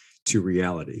nothing to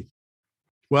reality.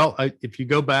 Well, if you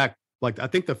go back, like I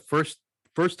think the first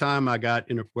time I got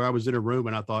where I was in a room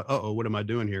and I thought, what am I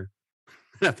doing here?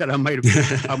 I thought I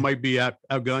might be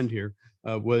outgunned here.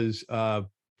 Was a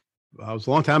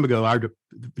long time ago.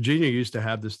 Virginia used to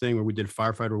have this thing where we did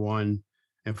Firefighter 1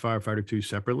 and Firefighter 2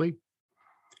 separately,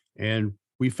 and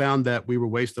we found that we were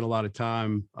wasting a lot of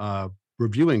time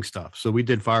reviewing stuff. So we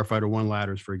did Firefighter 1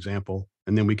 ladders, for example,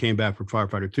 and then we came back for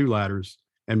Firefighter 2 ladders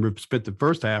and spent the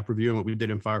first half reviewing what we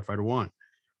did in Firefighter 1.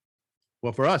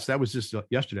 Well, for us, that was just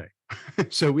yesterday.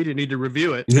 So we didn't need to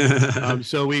review it.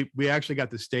 So we actually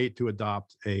got the state to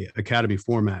adopt a academy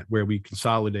format where we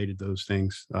consolidated those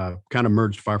things, kind of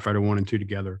merged Firefighter 1 and 2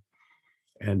 together.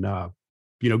 And,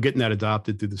 getting that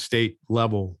adopted through the state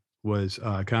level was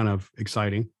kind of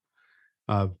exciting,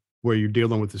 where you're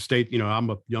dealing with the state. I'm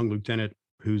a young lieutenant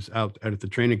who's out at the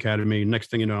training academy.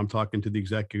 Next thing you know, I'm talking to the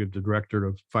executive director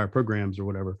of fire programs or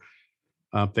whatever.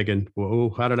 I'm thinking, well,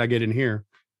 how did I get in here?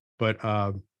 But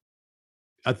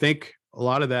I think a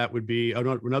lot of that would be,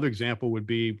 another example would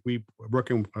be, we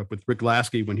working with Rick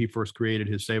Lasky when he first created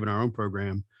his Saving Our Own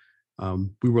program.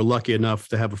 We were lucky enough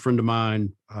to have a friend of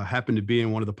mine happen to be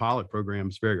in one of the pilot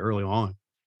programs very early on.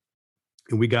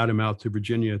 And we got him out to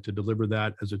Virginia to deliver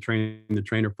that as the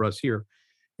trainer for us here.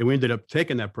 And we ended up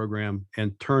taking that program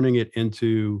and turning it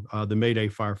into the Mayday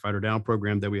Firefighter Down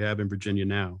program that we have in Virginia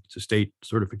now. It's a state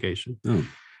certification. Oh.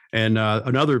 And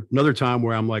another time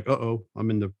where I'm like, how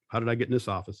did I get in this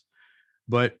office?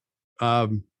 But I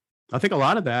think a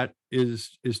lot of that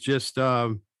is just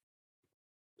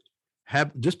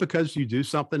just because you do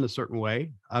something a certain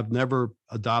way. I've never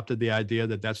adopted the idea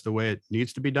that that's the way it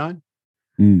needs to be done,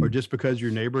 or just because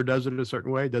your neighbor does it a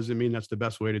certain way doesn't mean that's the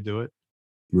best way to do it.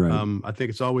 Right. I think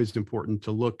it's always important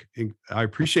to look. I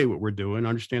appreciate what we're doing,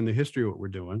 understand the history of what we're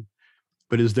doing,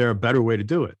 but is there a better way to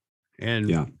do it?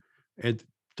 And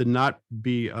to not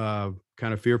be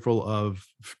kind of fearful of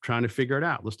trying to figure it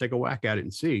out. Let's take a whack at it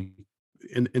and see,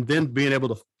 and then being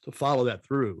able to follow that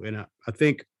through. And I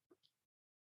think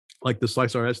like the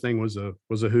Slice RS thing was a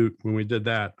hoot when we did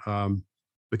that,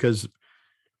 because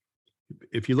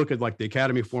if you look at like the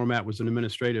academy format was an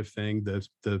administrative thing,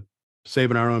 the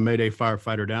saving our own Mayday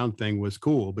firefighter down thing was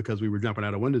cool because we were jumping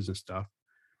out of windows and stuff.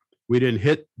 We didn't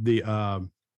hit the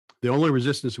only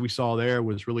resistance we saw there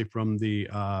was really from the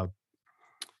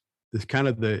this kind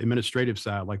of the administrative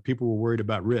side. Like people were worried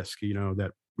about risk, you know,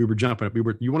 that we were jumping up.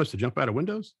 You want us to jump out of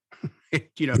windows?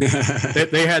 You know,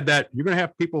 they had that. You're going to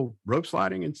have people rope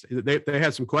sliding, and they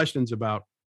had some questions about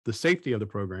the safety of the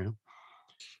program.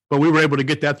 But we were able to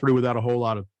get that through without a whole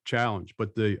lot of challenge.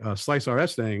 But the Slice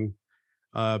RS thing,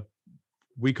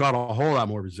 we caught a whole lot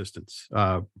more resistance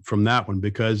from that one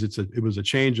because it was a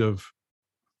change of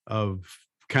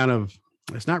kind of,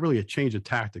 it's not really a change of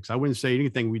tactics. I wouldn't say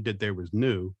anything we did there was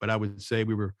new, but I would say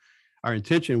our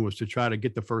intention was to try to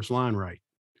get the first line right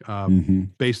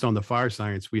based on the fire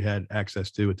science we had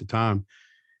access to at the time.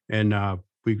 And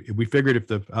we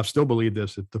figured I still believe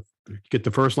this, if get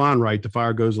the first line right, the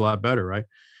fire goes a lot better, right?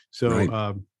 So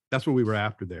right. That's what we were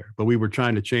after there. But we were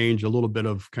trying to change a little bit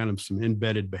of kind of some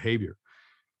embedded behavior.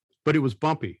 But it was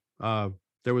bumpy.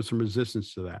 There was some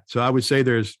resistance to that. So I would say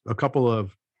there's a couple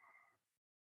of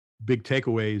big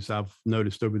takeaways I've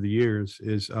noticed over the years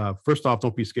is first off,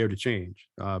 don't be scared to change.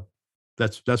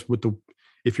 That's what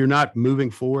if you're not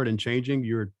moving forward and changing,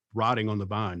 you're rotting on the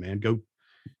vine, man. Go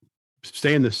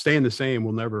staying the same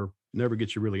will never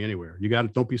get you really anywhere.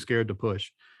 Don't be scared to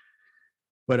push.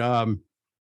 But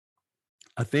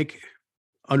I think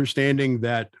understanding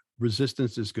that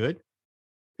resistance is good.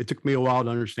 It took me a while to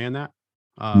understand that,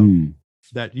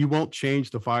 that you won't change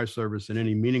the fire service in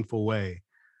any meaningful way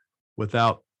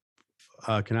without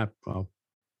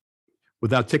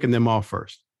ticking them off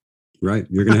first. Right.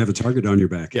 You're going to have a target on your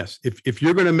back. Yes. If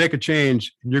you're going to make a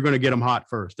change, you're going to get them hot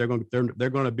first. They're going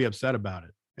to be upset about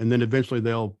it. And then eventually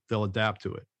they'll adapt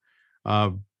to it.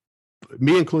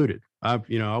 Me included. I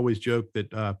always joke that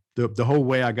the whole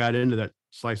way I got into that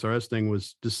Slice RS thing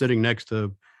was just sitting next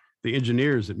to the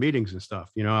engineers at meetings and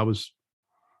stuff. You know, I was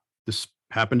just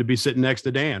happened to be sitting next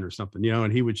to Dan or something, you know,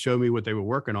 and he would show me what they were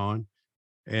working on.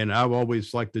 And I've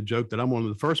always liked to joke that I'm one of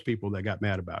the first people that got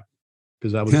mad about it.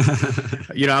 Because I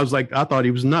was, I thought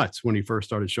he was nuts when he first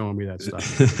started showing me that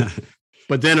stuff.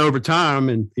 But then over time,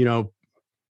 and,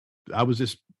 I was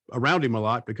just around him a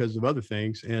lot because of other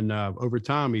things. And over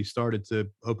time, he started to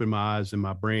open my eyes and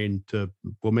my brain to,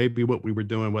 well, maybe what we were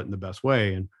doing wasn't the best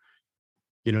way. And,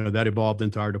 that evolved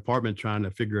into our department trying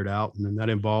to figure it out. And then that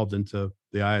evolved into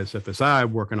the ISFSI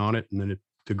working on it, and then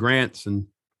to grants, and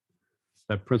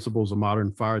that Principles of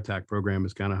Modern Fire Attack program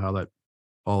is kind of how that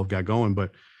all got going.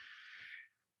 But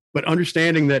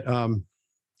understanding that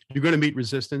you're going to meet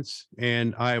resistance,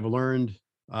 and I have learned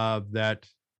that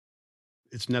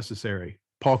it's necessary.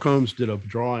 Paul Combs did a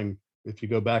drawing. If you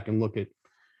go back and look at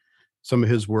some of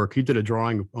his work, he did a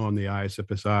drawing on the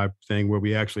ISFSI thing where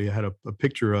we actually had a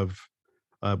picture of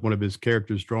one of his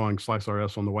characters drawing Slice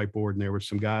RS on the whiteboard, and there were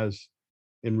some guys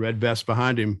in red vests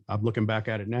behind him. I'm looking back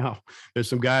at it now. There's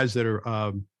some guys that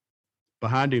are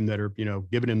behind him that are,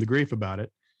 giving him the grief about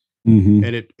it. Mm-hmm.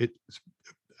 And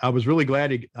I was really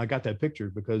glad I got that picture,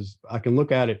 because I can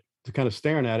look at it, to kind of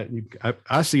staring at it, and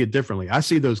I see it differently. I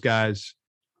see those guys.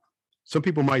 Some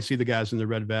people might see the guys in the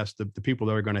red vest, the people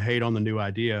that are going to hate on the new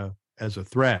idea, as a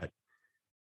threat,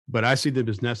 but I see them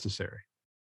as necessary.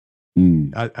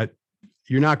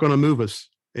 You're not going to move us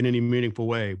in any meaningful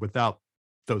way without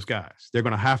those guys. They're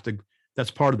going to have to.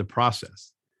 That's part of the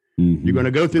process. Mm-hmm. You're going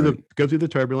to go through the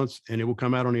turbulence, and it will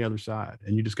come out on the other side,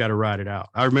 and you just got to ride it out.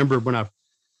 I remember when I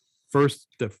first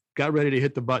got ready to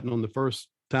hit the button on the first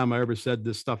time I ever said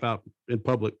this stuff out in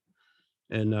public,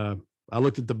 and I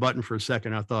looked at the button for a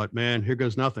second. I thought, man, here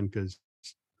goes nothing, because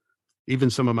even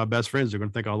some of my best friends are going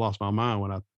to think I lost my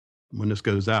mind when this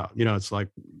goes out. It's like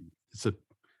it's a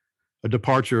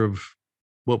departure of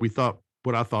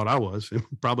what I thought I was, and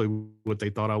probably what they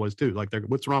thought I was too. Like,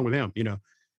 what's wrong with him?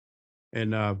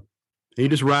 And you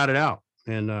just ride it out.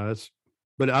 And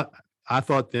but I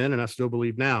thought then, and I still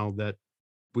believe now, that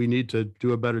we need to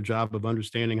do a better job of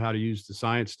understanding how to use the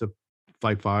science to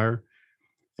fight fire.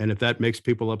 And if that makes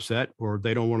people upset, or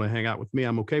they don't want to hang out with me,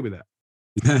 I'm okay with that.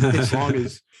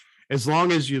 as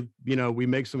long as we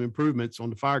make some improvements on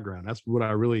the fire ground. That's what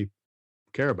I really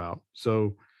care about.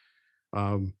 So,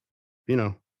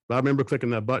 I remember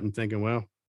clicking that button thinking, well,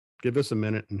 give us a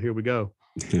minute and here we go.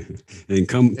 And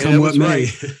come what may.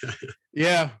 Right.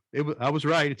 Yeah, I was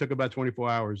right. It took about 24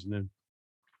 hours and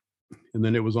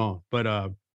then it was on.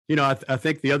 But, I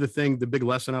think the other thing, the big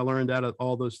lesson I learned out of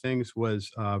all those things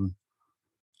was,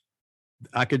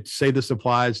 I could say this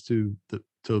applies to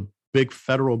big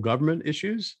federal government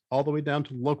issues, all the way down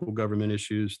to local government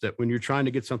issues, that when you're trying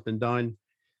to get something done,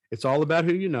 it's all about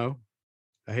who you know.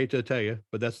 I hate to tell you,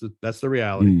 but that's the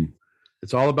reality. Mm,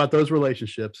 It's all about those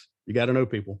relationships. You got to know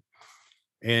people.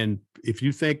 And if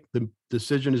you think the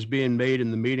decision is being made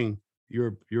in the meeting,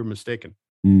 you're mistaken.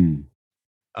 mm.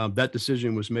 That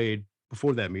decision was made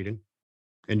before that meeting,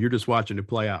 and you're just watching it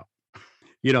play out.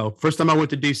 First time I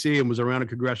went to DC and was around a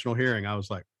congressional hearing, I was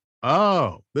like,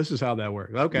 oh, this is how that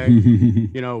works. Okay.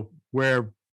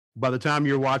 Where by the time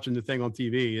you're watching the thing on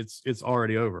TV, it's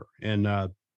already over.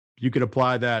 And you can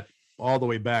apply that all the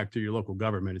way back to your local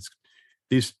government.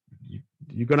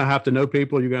 You're going to have to know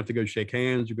people. You're going to have to go shake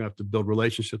hands. You're going to have to build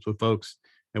relationships with folks.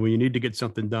 And when you need to get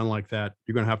something done like that,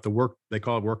 you're going to have to work. They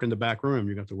call it work in the back room.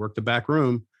 You're going to have to work the back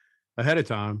room ahead of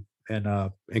time and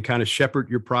kind of shepherd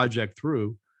your project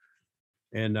through.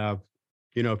 And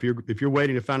if you're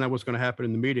waiting to find out what's going to happen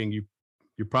in the meeting,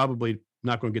 you're probably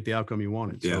not going to get the outcome you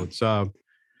wanted. Yeah. So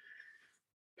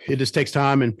it just takes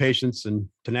time and patience and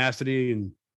tenacity,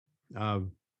 and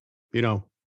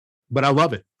but I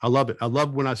love it. I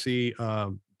love when I see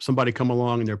somebody come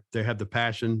along and they have the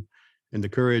passion and the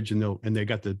courage, and they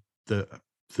got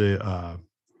the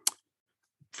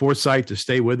foresight to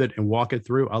stay with it and walk it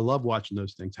through. I love watching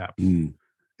those things happen.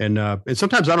 And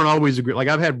sometimes I don't always agree. Like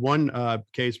I've had one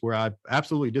case where I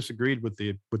absolutely disagreed with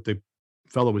the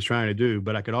fellow was trying to do,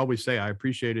 but I could always say I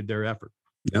appreciated their effort.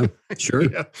 Yeah, sure.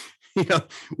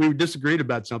 We disagreed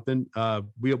about something.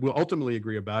 We'll ultimately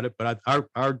agree about it, but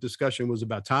our discussion was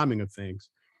about timing of things.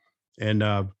 And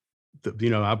I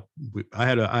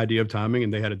had an idea of timing,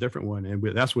 and they had a different one, and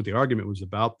that's what the argument was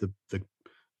about. The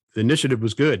initiative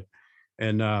was good,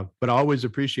 and but I always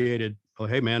appreciated. Oh,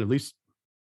 hey man, at least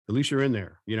you're in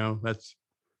there.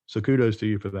 So kudos to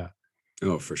you for that.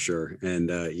 Oh, for sure.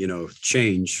 And,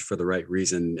 change for the right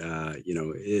reason,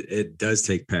 it does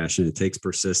take passion. It takes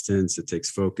persistence. It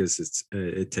takes focus.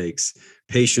 It takes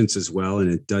patience as well.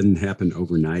 And it doesn't happen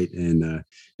overnight. And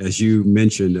as you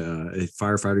mentioned,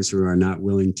 firefighters who are not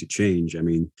willing to change, I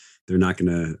mean, they're not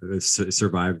going to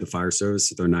survive the fire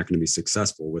service. They're not going to be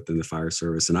successful within the fire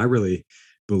service. And I really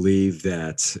believe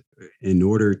that in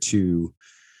order to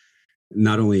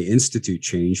not only institute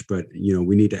change, but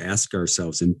we need to ask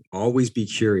ourselves and always be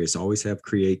curious, always have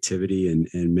creativity,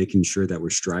 and making sure that we're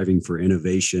striving for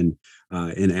innovation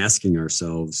and asking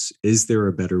ourselves, is there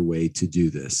a better way to do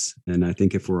this? And I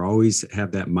think if we're always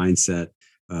have that mindset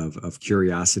of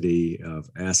curiosity, of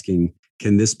asking,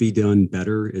 can this be done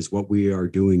better? Is what we are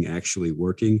doing actually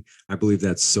working? I believe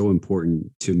that's so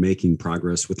important to making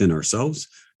progress within ourselves,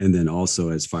 and then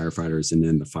also as firefighters and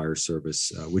in the fire service.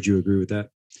 Would you agree with that?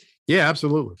 Yeah,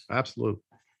 absolutely. Absolutely.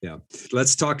 Yeah.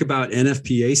 Let's talk about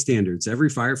NFPA standards, every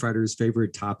firefighter's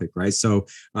favorite topic, right? So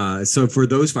for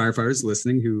those firefighters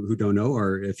listening who don't know,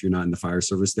 or if you're not in the fire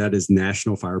service, that is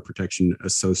National Fire Protection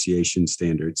Association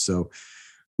standards. So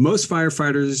most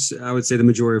firefighters, I would say the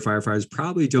majority of firefighters,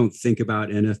 probably don't think about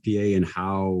NFPA and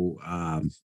how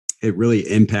it really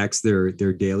impacts their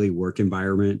daily work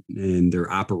environment and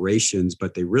their operations,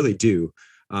 but they really do.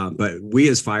 But we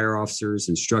as fire officers,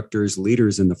 instructors,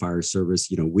 leaders in the fire service,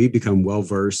 we become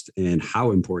well-versed in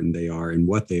how important they are and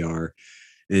what they are.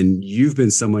 And you've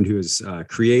been someone who has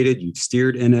you've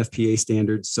steered NFPA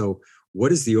standards. So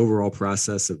what is the overall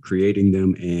process of creating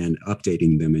them and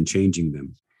updating them and changing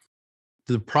them?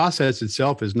 The process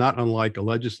itself is not unlike a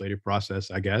legislative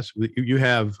process, I guess. You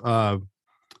have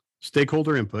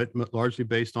stakeholder input, largely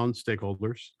based on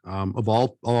stakeholders of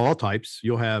all types.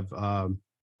 You'll have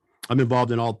I'm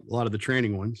involved in a lot of the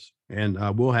training ones, and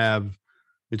we'll have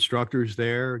instructors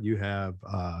there. You have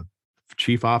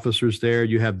chief officers there.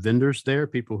 You have vendors there,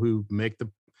 people who make the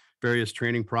various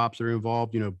training props that are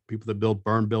involved, people that build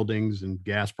burn buildings and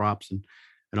gas props and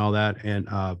all that. And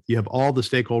you have all the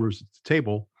stakeholders at the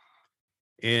table.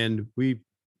 And we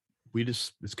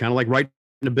just, it's kind of like writing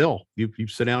a bill. You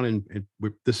sit down and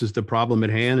this is the problem at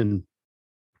hand, and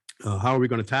how are we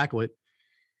going to tackle it?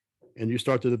 And you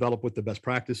start to develop what the best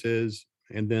practice is.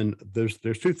 And then there's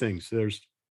two things. There's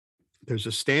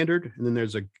a standard, and then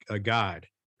there's a guide,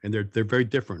 and they're very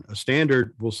different. A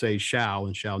standard will say shall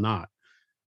and shall not,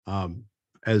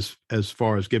 as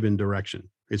far as given direction.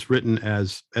 It's written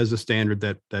as a standard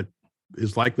that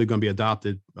is likely going to be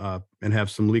adopted and have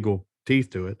some legal teeth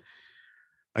to it.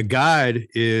 A guide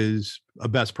is a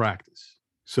best practice.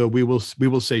 So we will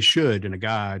say should in a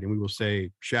guide, and we will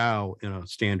say shall in a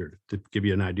standard, to give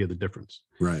you an idea of the difference.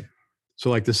 Right. So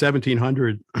like the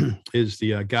 1700 is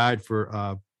the guide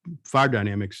for fire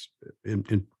dynamics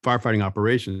in firefighting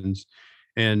operations,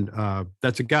 and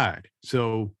that's a guide.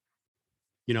 So,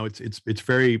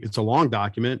 it's a long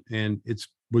document, and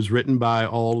was written by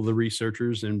all of the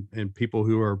researchers and people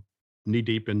who are knee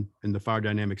deep in the fire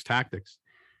dynamics tactics.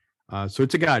 So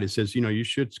it's a guide. It says, you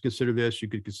should consider this. You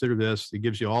could consider this. It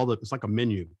gives you it's like a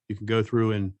menu. You can go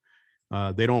through, and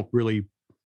they don't really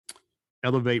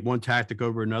elevate one tactic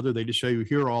over another. They just show you,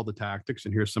 here are all the tactics,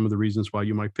 and here's some of the reasons why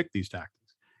you might pick these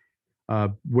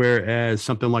tactics. Whereas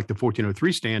something like the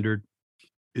 1403 standard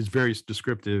is very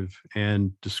descriptive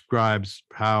and describes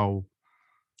how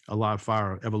a live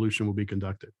fire evolution will be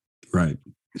conducted. Right.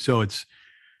 So it's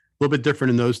a little bit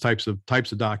different in those types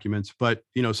of documents. But,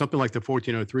 something like the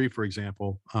 1403, for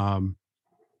example,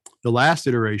 the last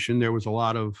iteration, there was a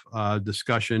lot of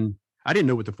discussion. I didn't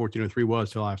know what the 1403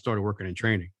 was till I started working in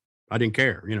training. I didn't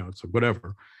care, it's like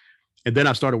whatever. And then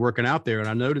I started working out there, and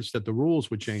I noticed that the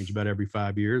rules would change about every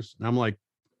 5 years. And I'm like,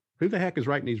 who the heck is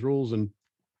writing these rules? And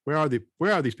where are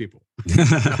these people?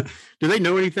 Do they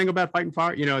know anything about fighting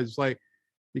fire? It's like,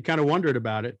 you kind of wondered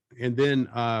about it. And then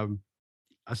I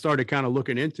started kind of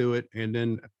looking into it. And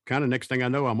then kind of next thing I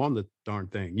know, I'm on the darn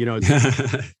thing,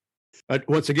 But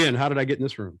once again, how did I get in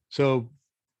this room? So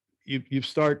you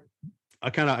start, I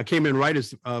came in right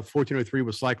as 1403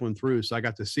 was cycling through. So I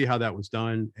got to see how that was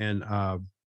done, and I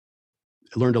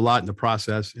learned a lot in the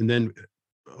process. And then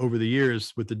over the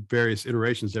years, with the various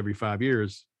iterations every 5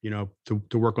 years,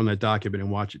 to work on that document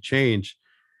and watch it change.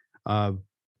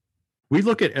 We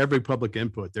look at every public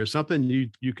input. There's something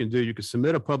you can do. You can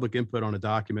submit a public input on a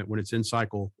document when it's in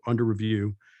cycle under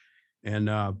review. And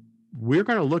we're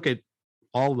going to look at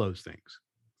all those things.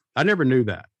 I never knew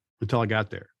that until I got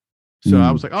there. So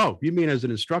I was like, oh, you mean as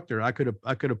an instructor, I could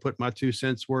have put my 2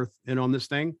 cents worth in on this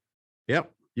thing?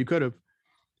 Yep, you could have.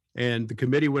 And the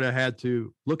committee would have had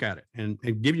to look at it and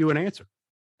give you an answer.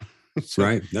 So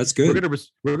right. That's good.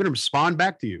 We're going to respond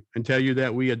back to you and tell you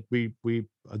that we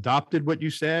adopted what you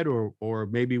said, or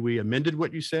maybe we amended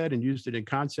what you said and used it in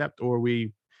concept, or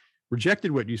we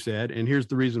rejected what you said, and here's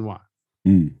the reason why.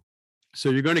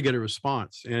 So you're going to get a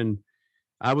response. And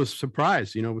I was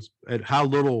surprised, at how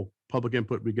little public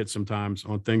input we get sometimes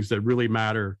on things that really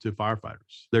matter to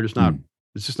firefighters. They're just not,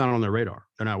 it's just not on their radar.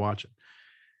 They're not watching.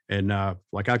 And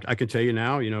like I can tell you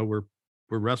now, we're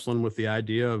wrestling with the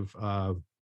idea of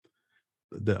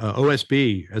the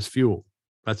OSB as fuel.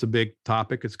 That's a big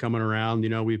topic. It's coming around.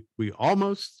 We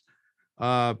almost,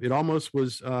 it almost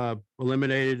was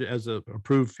eliminated as a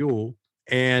approved fuel.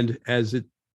 And as it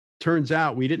turns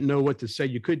out, we didn't know what to say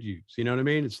you could use. You know what I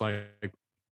mean? It's like,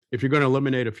 if you're going to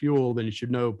eliminate a fuel, then you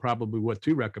should know probably what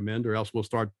to recommend, or else we'll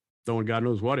start throwing God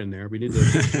knows what in there. We need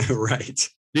to right.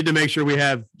 Need to make sure we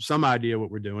have some idea what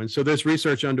we're doing. So there's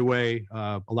research underway.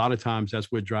 A lot of times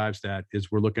that's what drives that, is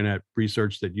we're looking at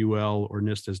research that UL or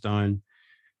NIST has done,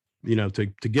 to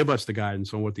give us the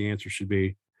guidance on what the answer should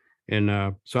be.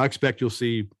 And so I expect you'll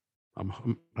see,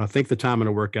 I think the time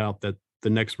will work out that the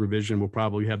next revision will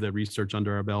probably have that research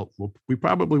under our belt. We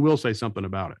probably will say something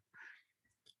about it.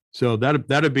 So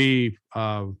that'd be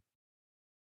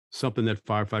something that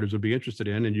firefighters would be interested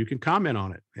in, and you can comment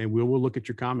on it, and we'll look at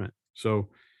your comment. So,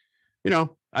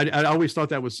 I always thought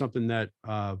that was something that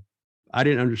I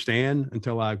didn't understand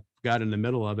until I got in the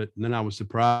middle of it. And then I was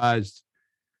surprised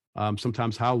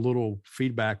sometimes how little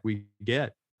feedback we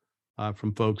get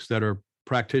from folks that are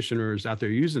practitioners out there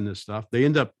using this stuff. They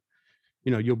end up,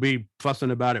 you'll be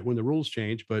fussing about it when the rules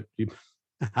change, but if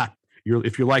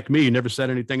you're like me, you never said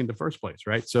anything in the first place,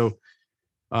 right? So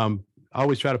I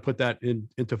always try to put that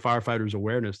into firefighters'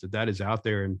 awareness that is out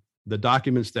there, and the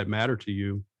documents that matter to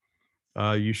you,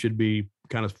 you should be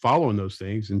kind of following those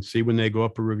things and see when they go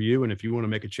up for review. And if you want to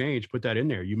make a change, put that in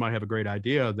there. You might have a great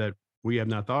idea that we have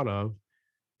not thought of,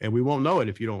 and we won't know it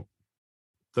if you don't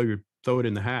throw it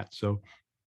in the hat. So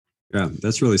yeah,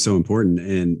 that's really so important.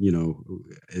 And,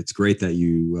 it's great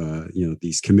that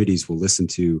these committees will listen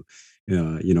to,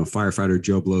 firefighter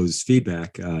Joe Blow's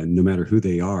feedback, no matter who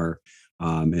they are,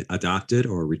 adopt it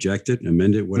or reject it,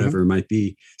 amend it, whatever it might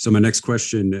be. So my next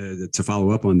question to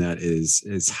follow up on that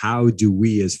is how do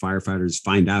we as firefighters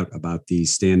find out about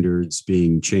these standards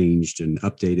being changed and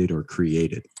updated or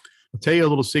created? I'll tell you a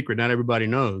little secret. Not everybody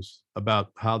knows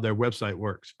about how their website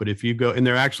works, but if you go, and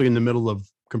they're actually in the middle of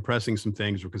compressing some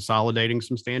things or consolidating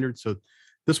some standards. So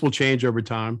this will change over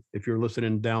time. If you're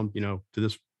listening down, to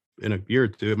this in a year or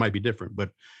two, it might be different.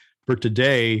 But for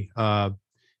today,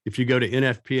 if you go to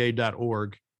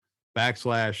nfpa.org /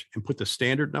 and put the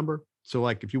standard number. So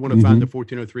like if you want to find the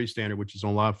 1403 standard, which is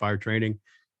on live fire training,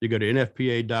 you go to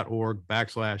nfpa.org /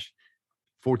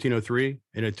 1403,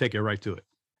 and it'll take you right to it.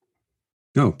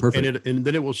 Oh, perfect. And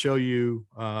then it will show you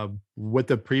what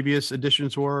the previous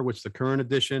editions were, what's the current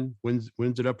edition, when's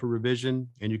it up for revision,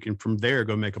 and you can from there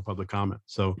go make a public comment.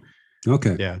 So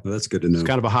okay, yeah, well, that's good to know. It's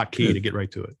kind of a hot key to get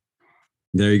right to it.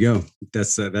 There you go.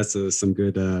 That's some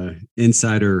good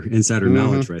insider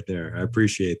knowledge right there. I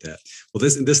appreciate that. Well,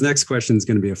 this next question is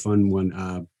going to be a fun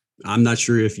one. I'm not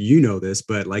sure if you know this,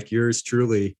 but like yours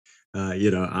truly,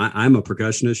 I'm a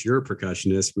percussionist. You're a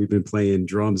percussionist. We've been playing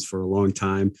drums for a long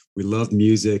time. We love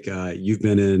music. You've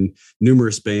been in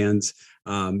numerous bands.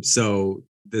 So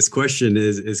this question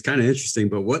is kind of interesting.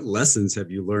 But what lessons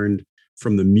have you learned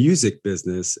from the music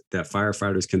business that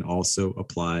firefighters can also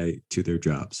apply to their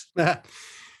jobs? Yeah.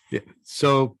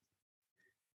 So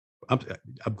I'm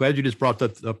glad you just brought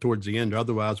that up towards the end.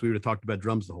 Otherwise, we would have talked about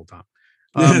drums the whole time.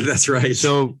 That's right.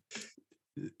 So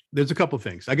there's a couple of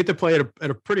things. I get to play at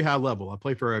a pretty high level. I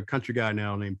play for a country guy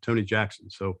now named Tony Jackson.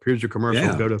 So here's your commercial.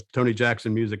 Yeah. Go to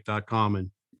TonyJacksonMusic.com and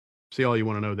see all you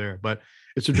want to know there. But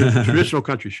it's a traditional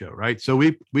country show, right? So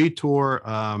we tour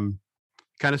kind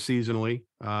of seasonally.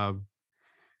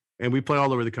 And we play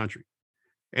all over the country,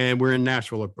 and we're in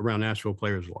Nashville, around Nashville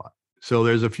players a lot. So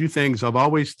there's a few things I've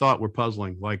always thought were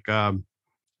puzzling, like I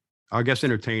guess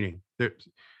entertaining.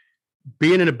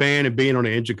 Being in a band and being on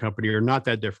an engine company are not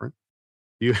that different.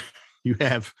 You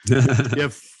have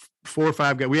 4 or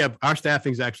 5 guys. Our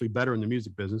staffing is actually better in the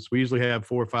music business. We usually have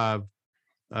 4 or 5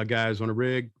 guys on a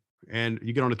rig, and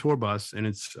you get on a tour bus, and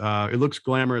it looks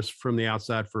glamorous from the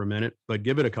outside for a minute, but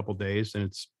give it a couple days, and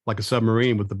it's like a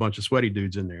submarine with a bunch of sweaty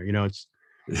dudes in there.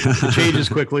 It changes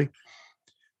quickly.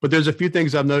 But there's a few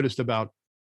things I've noticed about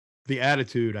the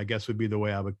attitude, I guess would be the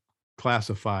way I would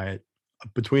classify it,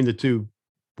 between the two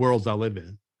worlds I live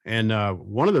in. And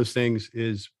one of those things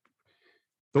is,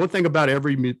 the one thing about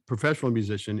every professional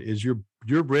musician is your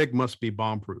rig must be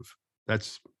bomb proof.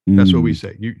 That's what we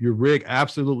say. Your rig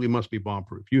absolutely must be bomb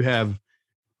proof. You have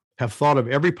thought of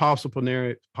every possible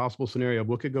scenario of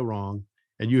what could go wrong,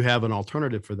 and you have an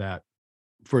alternative for that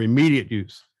for immediate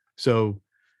use. So,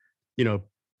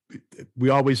 we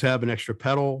always have an extra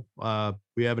pedal.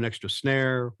 We have an extra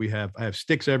snare. I have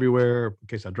sticks everywhere in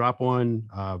case I drop one.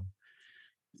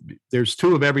 There's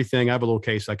 2 of everything. I have a little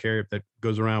case I carry that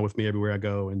goes around with me everywhere I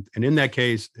go. And in that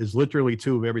case is literally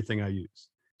 2 of everything I use.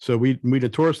 So we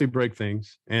notoriously break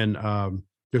things, and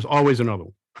there's always another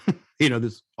one.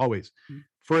 There's always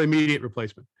for immediate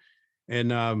replacement.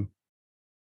 And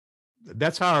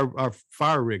that's how our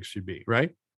fire rigs should be,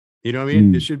 right? You know what I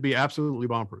mean? It should be absolutely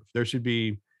bomb-proof. There should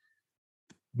be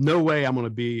no way I'm going to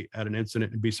be at an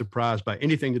incident and be surprised by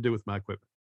anything to do with my equipment.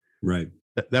 Right.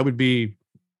 That would be,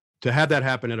 to have that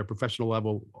happen at a professional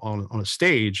level on a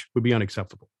stage would be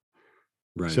unacceptable.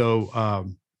 Right. So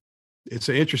it's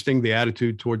interesting, the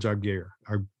attitude towards our gear.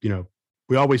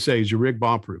 We always say, is your rig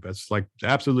bomb-proof? That's like, it's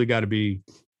absolutely got to be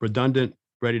redundant,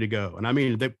 ready to go. And I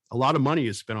mean, a lot of money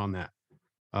is spent on that.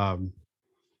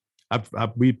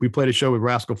 We played a show with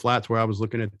Rascal Flatts where I was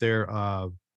looking at their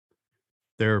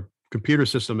computer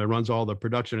system that runs all the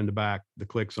production in the back, the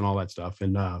clicks and all that stuff.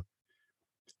 And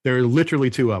there are literally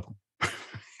 2 of them.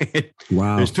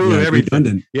 Wow. There's 2 of everything.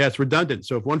 Redundant. Yeah, it's redundant.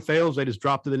 So if one fails, they just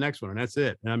drop to the next one, and that's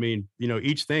it. And I mean,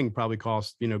 each thing probably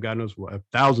costs, God knows what,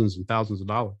 thousands and thousands of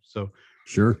dollars. So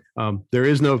sure.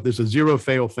 There's a zero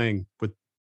fail thing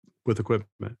with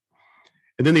equipment.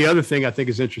 And then the other thing I think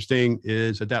is interesting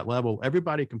is, at that level,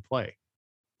 everybody can play.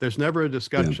 There's never a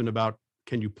discussion about,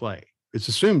 can you play? It's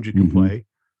assumed you can play,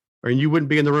 or you wouldn't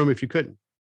be in the room if you couldn't.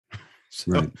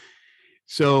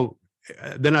 So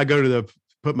then I go to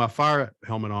put my fire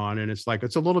helmet on, and it's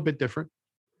a little bit different.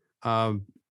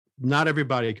 Not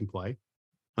everybody can play.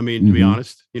 I mean, to be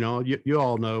honest, you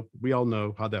all know, we all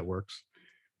know how that works.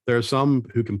 There are some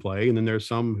who can play, and then there's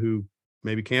some who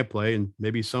maybe can't play, and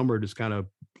maybe some are just kind of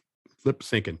lip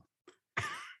syncing.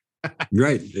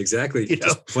 Right. Exactly.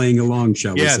 Just playing along,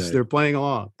 shall we say. Yes, they're playing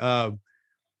along.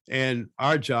 And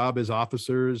our job as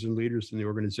officers and leaders in the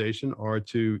organization are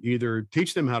to either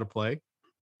teach them how to play,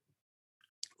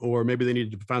 or maybe they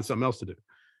need to find something else to do.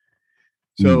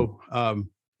 So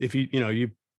if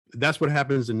that's what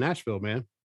happens in Nashville, man.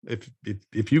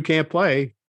 If you can't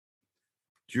play,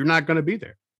 you're not going to be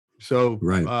there. So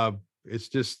that's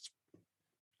just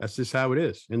how it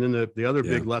is. And then the other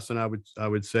big lesson I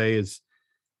would say is,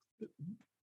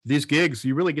 these gigs,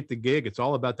 you really get the gig. It's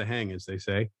all about the hang, as they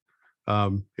say.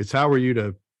 It's how are you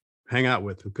to hang out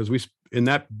with, because in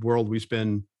that world, we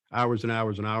spend hours and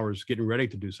hours and hours getting ready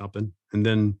to do something. And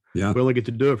then we only get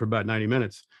to do it for about 90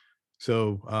 minutes.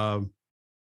 So,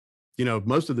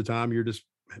 most of the time you're just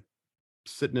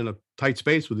sitting in a tight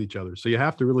space with each other. So you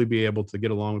have to really be able to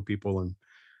get along with people and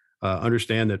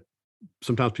understand that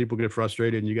sometimes people get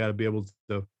frustrated, and you got to be able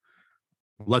to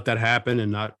let that happen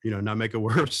and not make it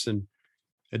worse. And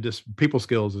it just people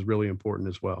skills is really important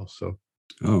as well. So.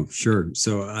 Oh, sure.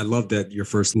 So I love that your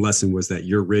first lesson was that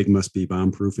your rig must be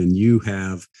bomb proof, and you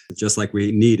have, just like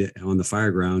we need it on the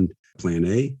fire ground, plan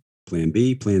A, plan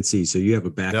B, plan C. So you have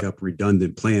a backup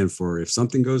redundant plan for if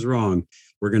something goes wrong,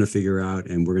 we're going to figure out,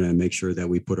 and we're going to make sure that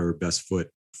we put our best foot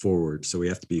forward. So we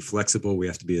have to be flexible. We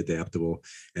have to be adaptable.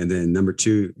 And then number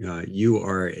two, you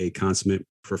are a consummate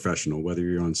professional, whether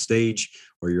you're on stage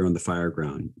or you're on the fire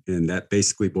ground. And that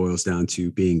basically boils down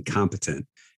to being competent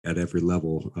at every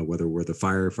level, whether we're the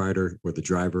firefighter, or the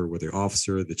driver, or the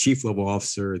officer, the chief level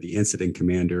officer, the incident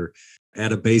commander.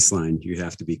 At a baseline, you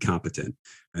have to be competent,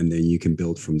 and then you can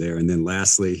build from there. And then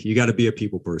lastly, you got to be a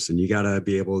people person. You got to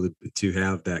be able to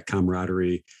have that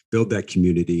camaraderie, build that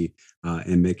community,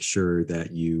 and make sure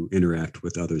that you interact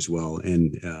with others well.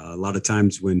 And a lot of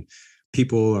times when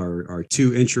people are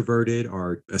too introverted,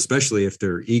 or especially if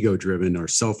they're ego driven or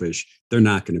selfish, they're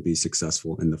not going to be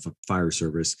successful in the fire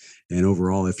service. And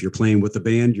overall, if you're playing with a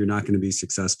band, you're not going to be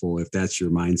successful if that's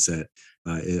your mindset,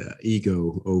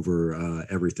 ego over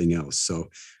everything else. So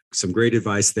some great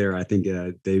advice there. I think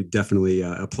they definitely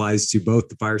applies to both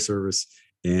the fire service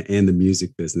and the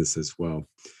music business as well.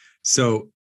 So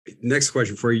next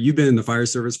question for you. You've been in the fire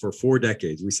service for 4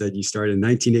 decades. We said you started in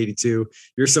 1982.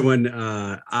 You're someone,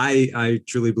 I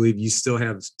truly believe you still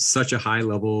have such a high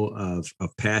level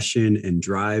of passion and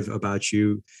drive about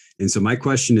you. And so my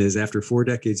question is, after 4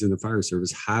 decades in the fire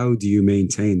service, how do you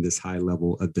maintain this high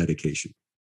level of dedication?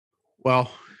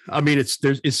 Well, I mean, it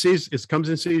comes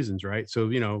in seasons, right? So,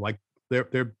 like there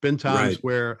have been times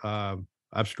where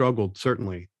I've struggled,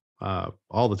 certainly,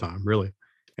 all the time, really.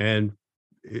 And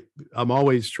I'm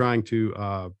always trying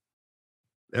to,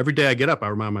 every day I get up, I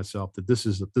remind myself that this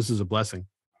is a blessing,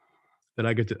 that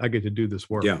I get to do this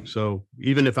work. Yeah. So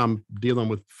even if I'm dealing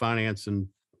with finance and,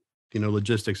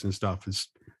 logistics and stuff, it's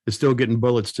still getting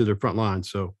bullets to the front line.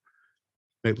 So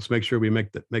let's make sure we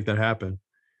make that happen.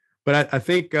 But I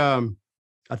think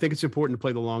it's important to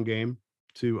play the long game,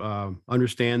 to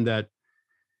understand that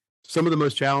some of the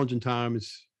most challenging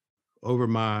times over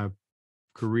my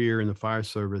career in the fire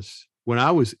service, when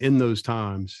I was in those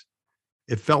times,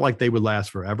 it felt like they would last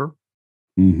forever.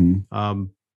 Mm-hmm.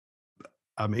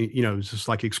 I mean, it's just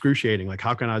like excruciating. Like,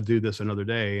 how can I do this another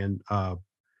day? And,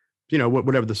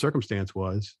 whatever the circumstance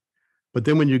was. But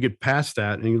then when you get past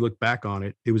that and you look back on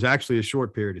it, it was actually a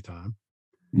short period of time.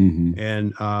 Mm-hmm.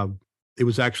 And it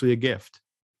was actually a gift.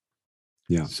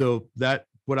 Yeah. So that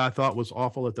what I thought was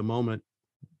awful at the moment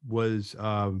was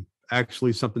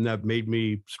actually something that made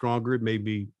me stronger. It made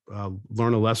me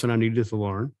learn a lesson I needed to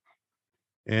learn.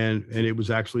 And it was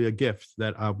actually a gift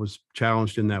that I was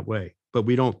challenged in that way. But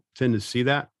we don't tend to see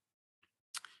that.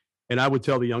 And I would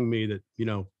tell the young me that,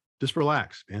 just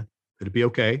relax, man. It'd be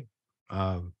okay.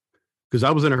 Because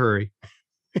I was in a hurry.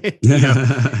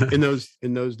 In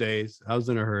those days, I was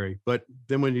in a hurry. But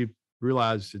then when you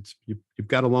realize you've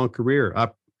got a long career,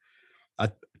 I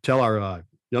tell our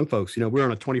young folks, we're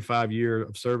on a 25 year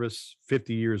of service,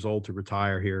 50 years old to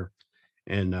retire here.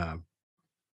 And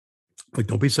like,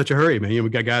 don't be such a hurry, man. We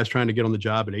got guys trying to get on the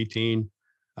job at 18.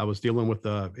 I was dealing with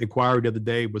the inquiry the other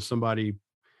day with somebody,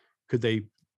 could they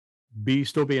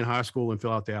still be in high school and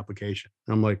fill out the application?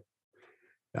 And I'm like,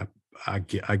 I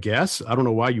guess. I don't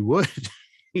know why you would.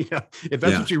 If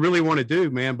that's what you really want to do,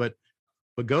 man, but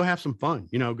go have some fun,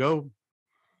 go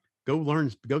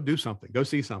learn, go do something, go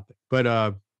see something.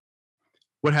 But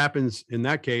what happens in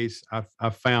that case,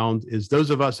 I've found, is those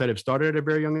of us that have started at a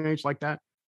very young age like that,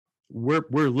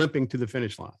 we're limping to the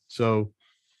finish line. So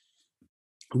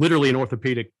literally an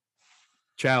orthopedic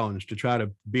challenge to try to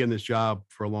be in this job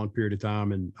for a long period of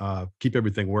time and keep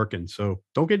everything working. So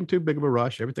don't get in too big of a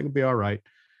rush. Everything will be all right.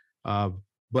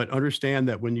 But understand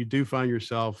that when you do find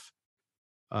yourself,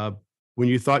 when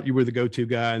you thought you were the go-to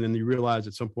guy, and then you realize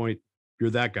at some point you're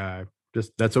that guy,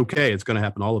 that's okay. It's going to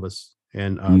happen to all of us.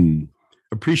 And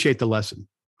appreciate the lesson.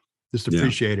 Just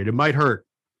appreciate it. It might hurt,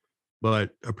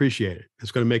 but appreciate it.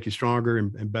 It's going to make you stronger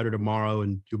and better tomorrow.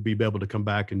 And you'll be able to come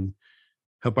back and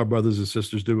help our brothers and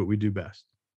sisters do what we do best.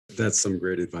 That's some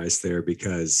great advice there,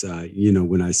 because,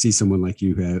 when I see someone like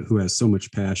you who has so much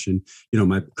passion,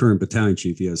 my current battalion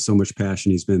chief, he has so much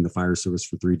passion. He's been in the fire service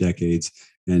for 3 decades.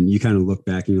 And you kind of look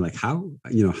back and you're like, how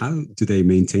do they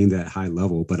maintain that high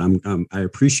level? But I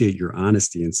appreciate your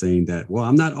honesty in saying that, well,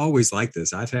 I'm not always like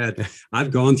this.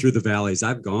 I've gone through the valleys,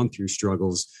 I've gone through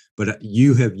struggles, but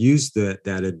you have used that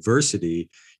adversity.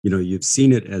 You've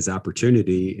seen it as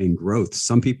opportunity and growth.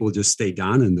 Some people just stay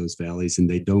down in those valleys and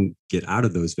they don't get out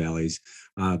of those valleys.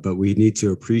 But we need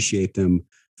to appreciate them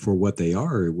for what they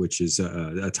are, which is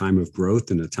a time of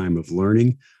growth and a time of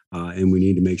learning. And we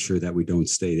need to make sure that we don't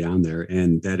stay down there.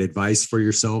 And that advice for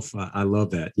yourself, I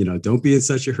love that. Don't be in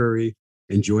such a hurry.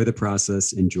 Enjoy the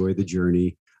process, enjoy the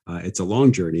journey. It's a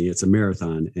long journey. It's a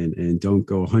marathon, and don't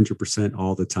go 100%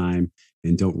 all the time,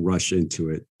 and don't rush into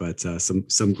it. But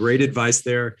some great advice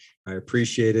there. I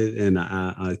appreciate it. And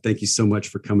I thank you so much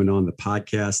for coming on the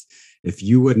podcast. If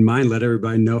you wouldn't mind, let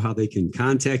everybody know how they can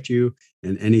contact you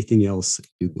and anything else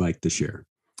you'd like to share.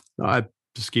 I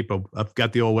just I've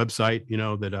got the old website,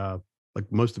 that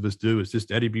like most of us do, is just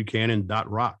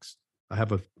eddiebuchanan.rocks. I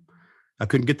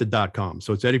couldn't get the .com.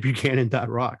 So it's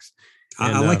eddiebuchanan.rocks.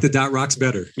 I like the .rocks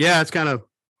better. Yeah, it's kind of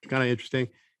interesting.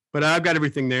 But I've got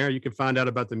everything there. You can find out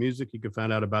about the music. You can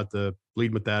find out about the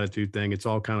Lead with Attitude thing. It's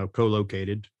all kind of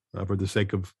co-located for the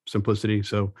sake of simplicity.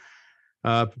 So,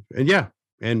 and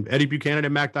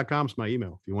eddiebuchanan@mac.com is my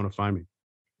email if you want to find me.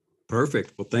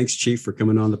 Perfect. Well, thanks, Chief, for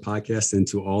coming on the podcast. And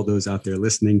to all those out there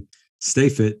listening, stay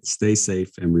fit, stay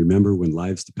safe, and remember, when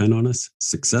lives depend on us,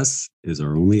 success is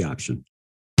our only option.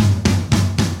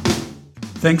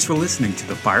 Thanks for listening to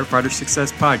the Firefighter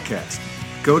Success Podcast.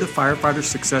 Go to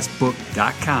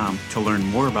firefightersuccessbook.com to learn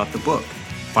more about the book,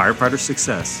 Firefighter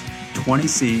Success, 20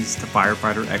 C's to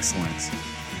Firefighter Excellence.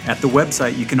 At the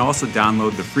website, you can also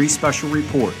download the free special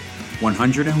report,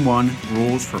 101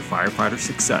 Rules for Firefighter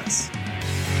Success.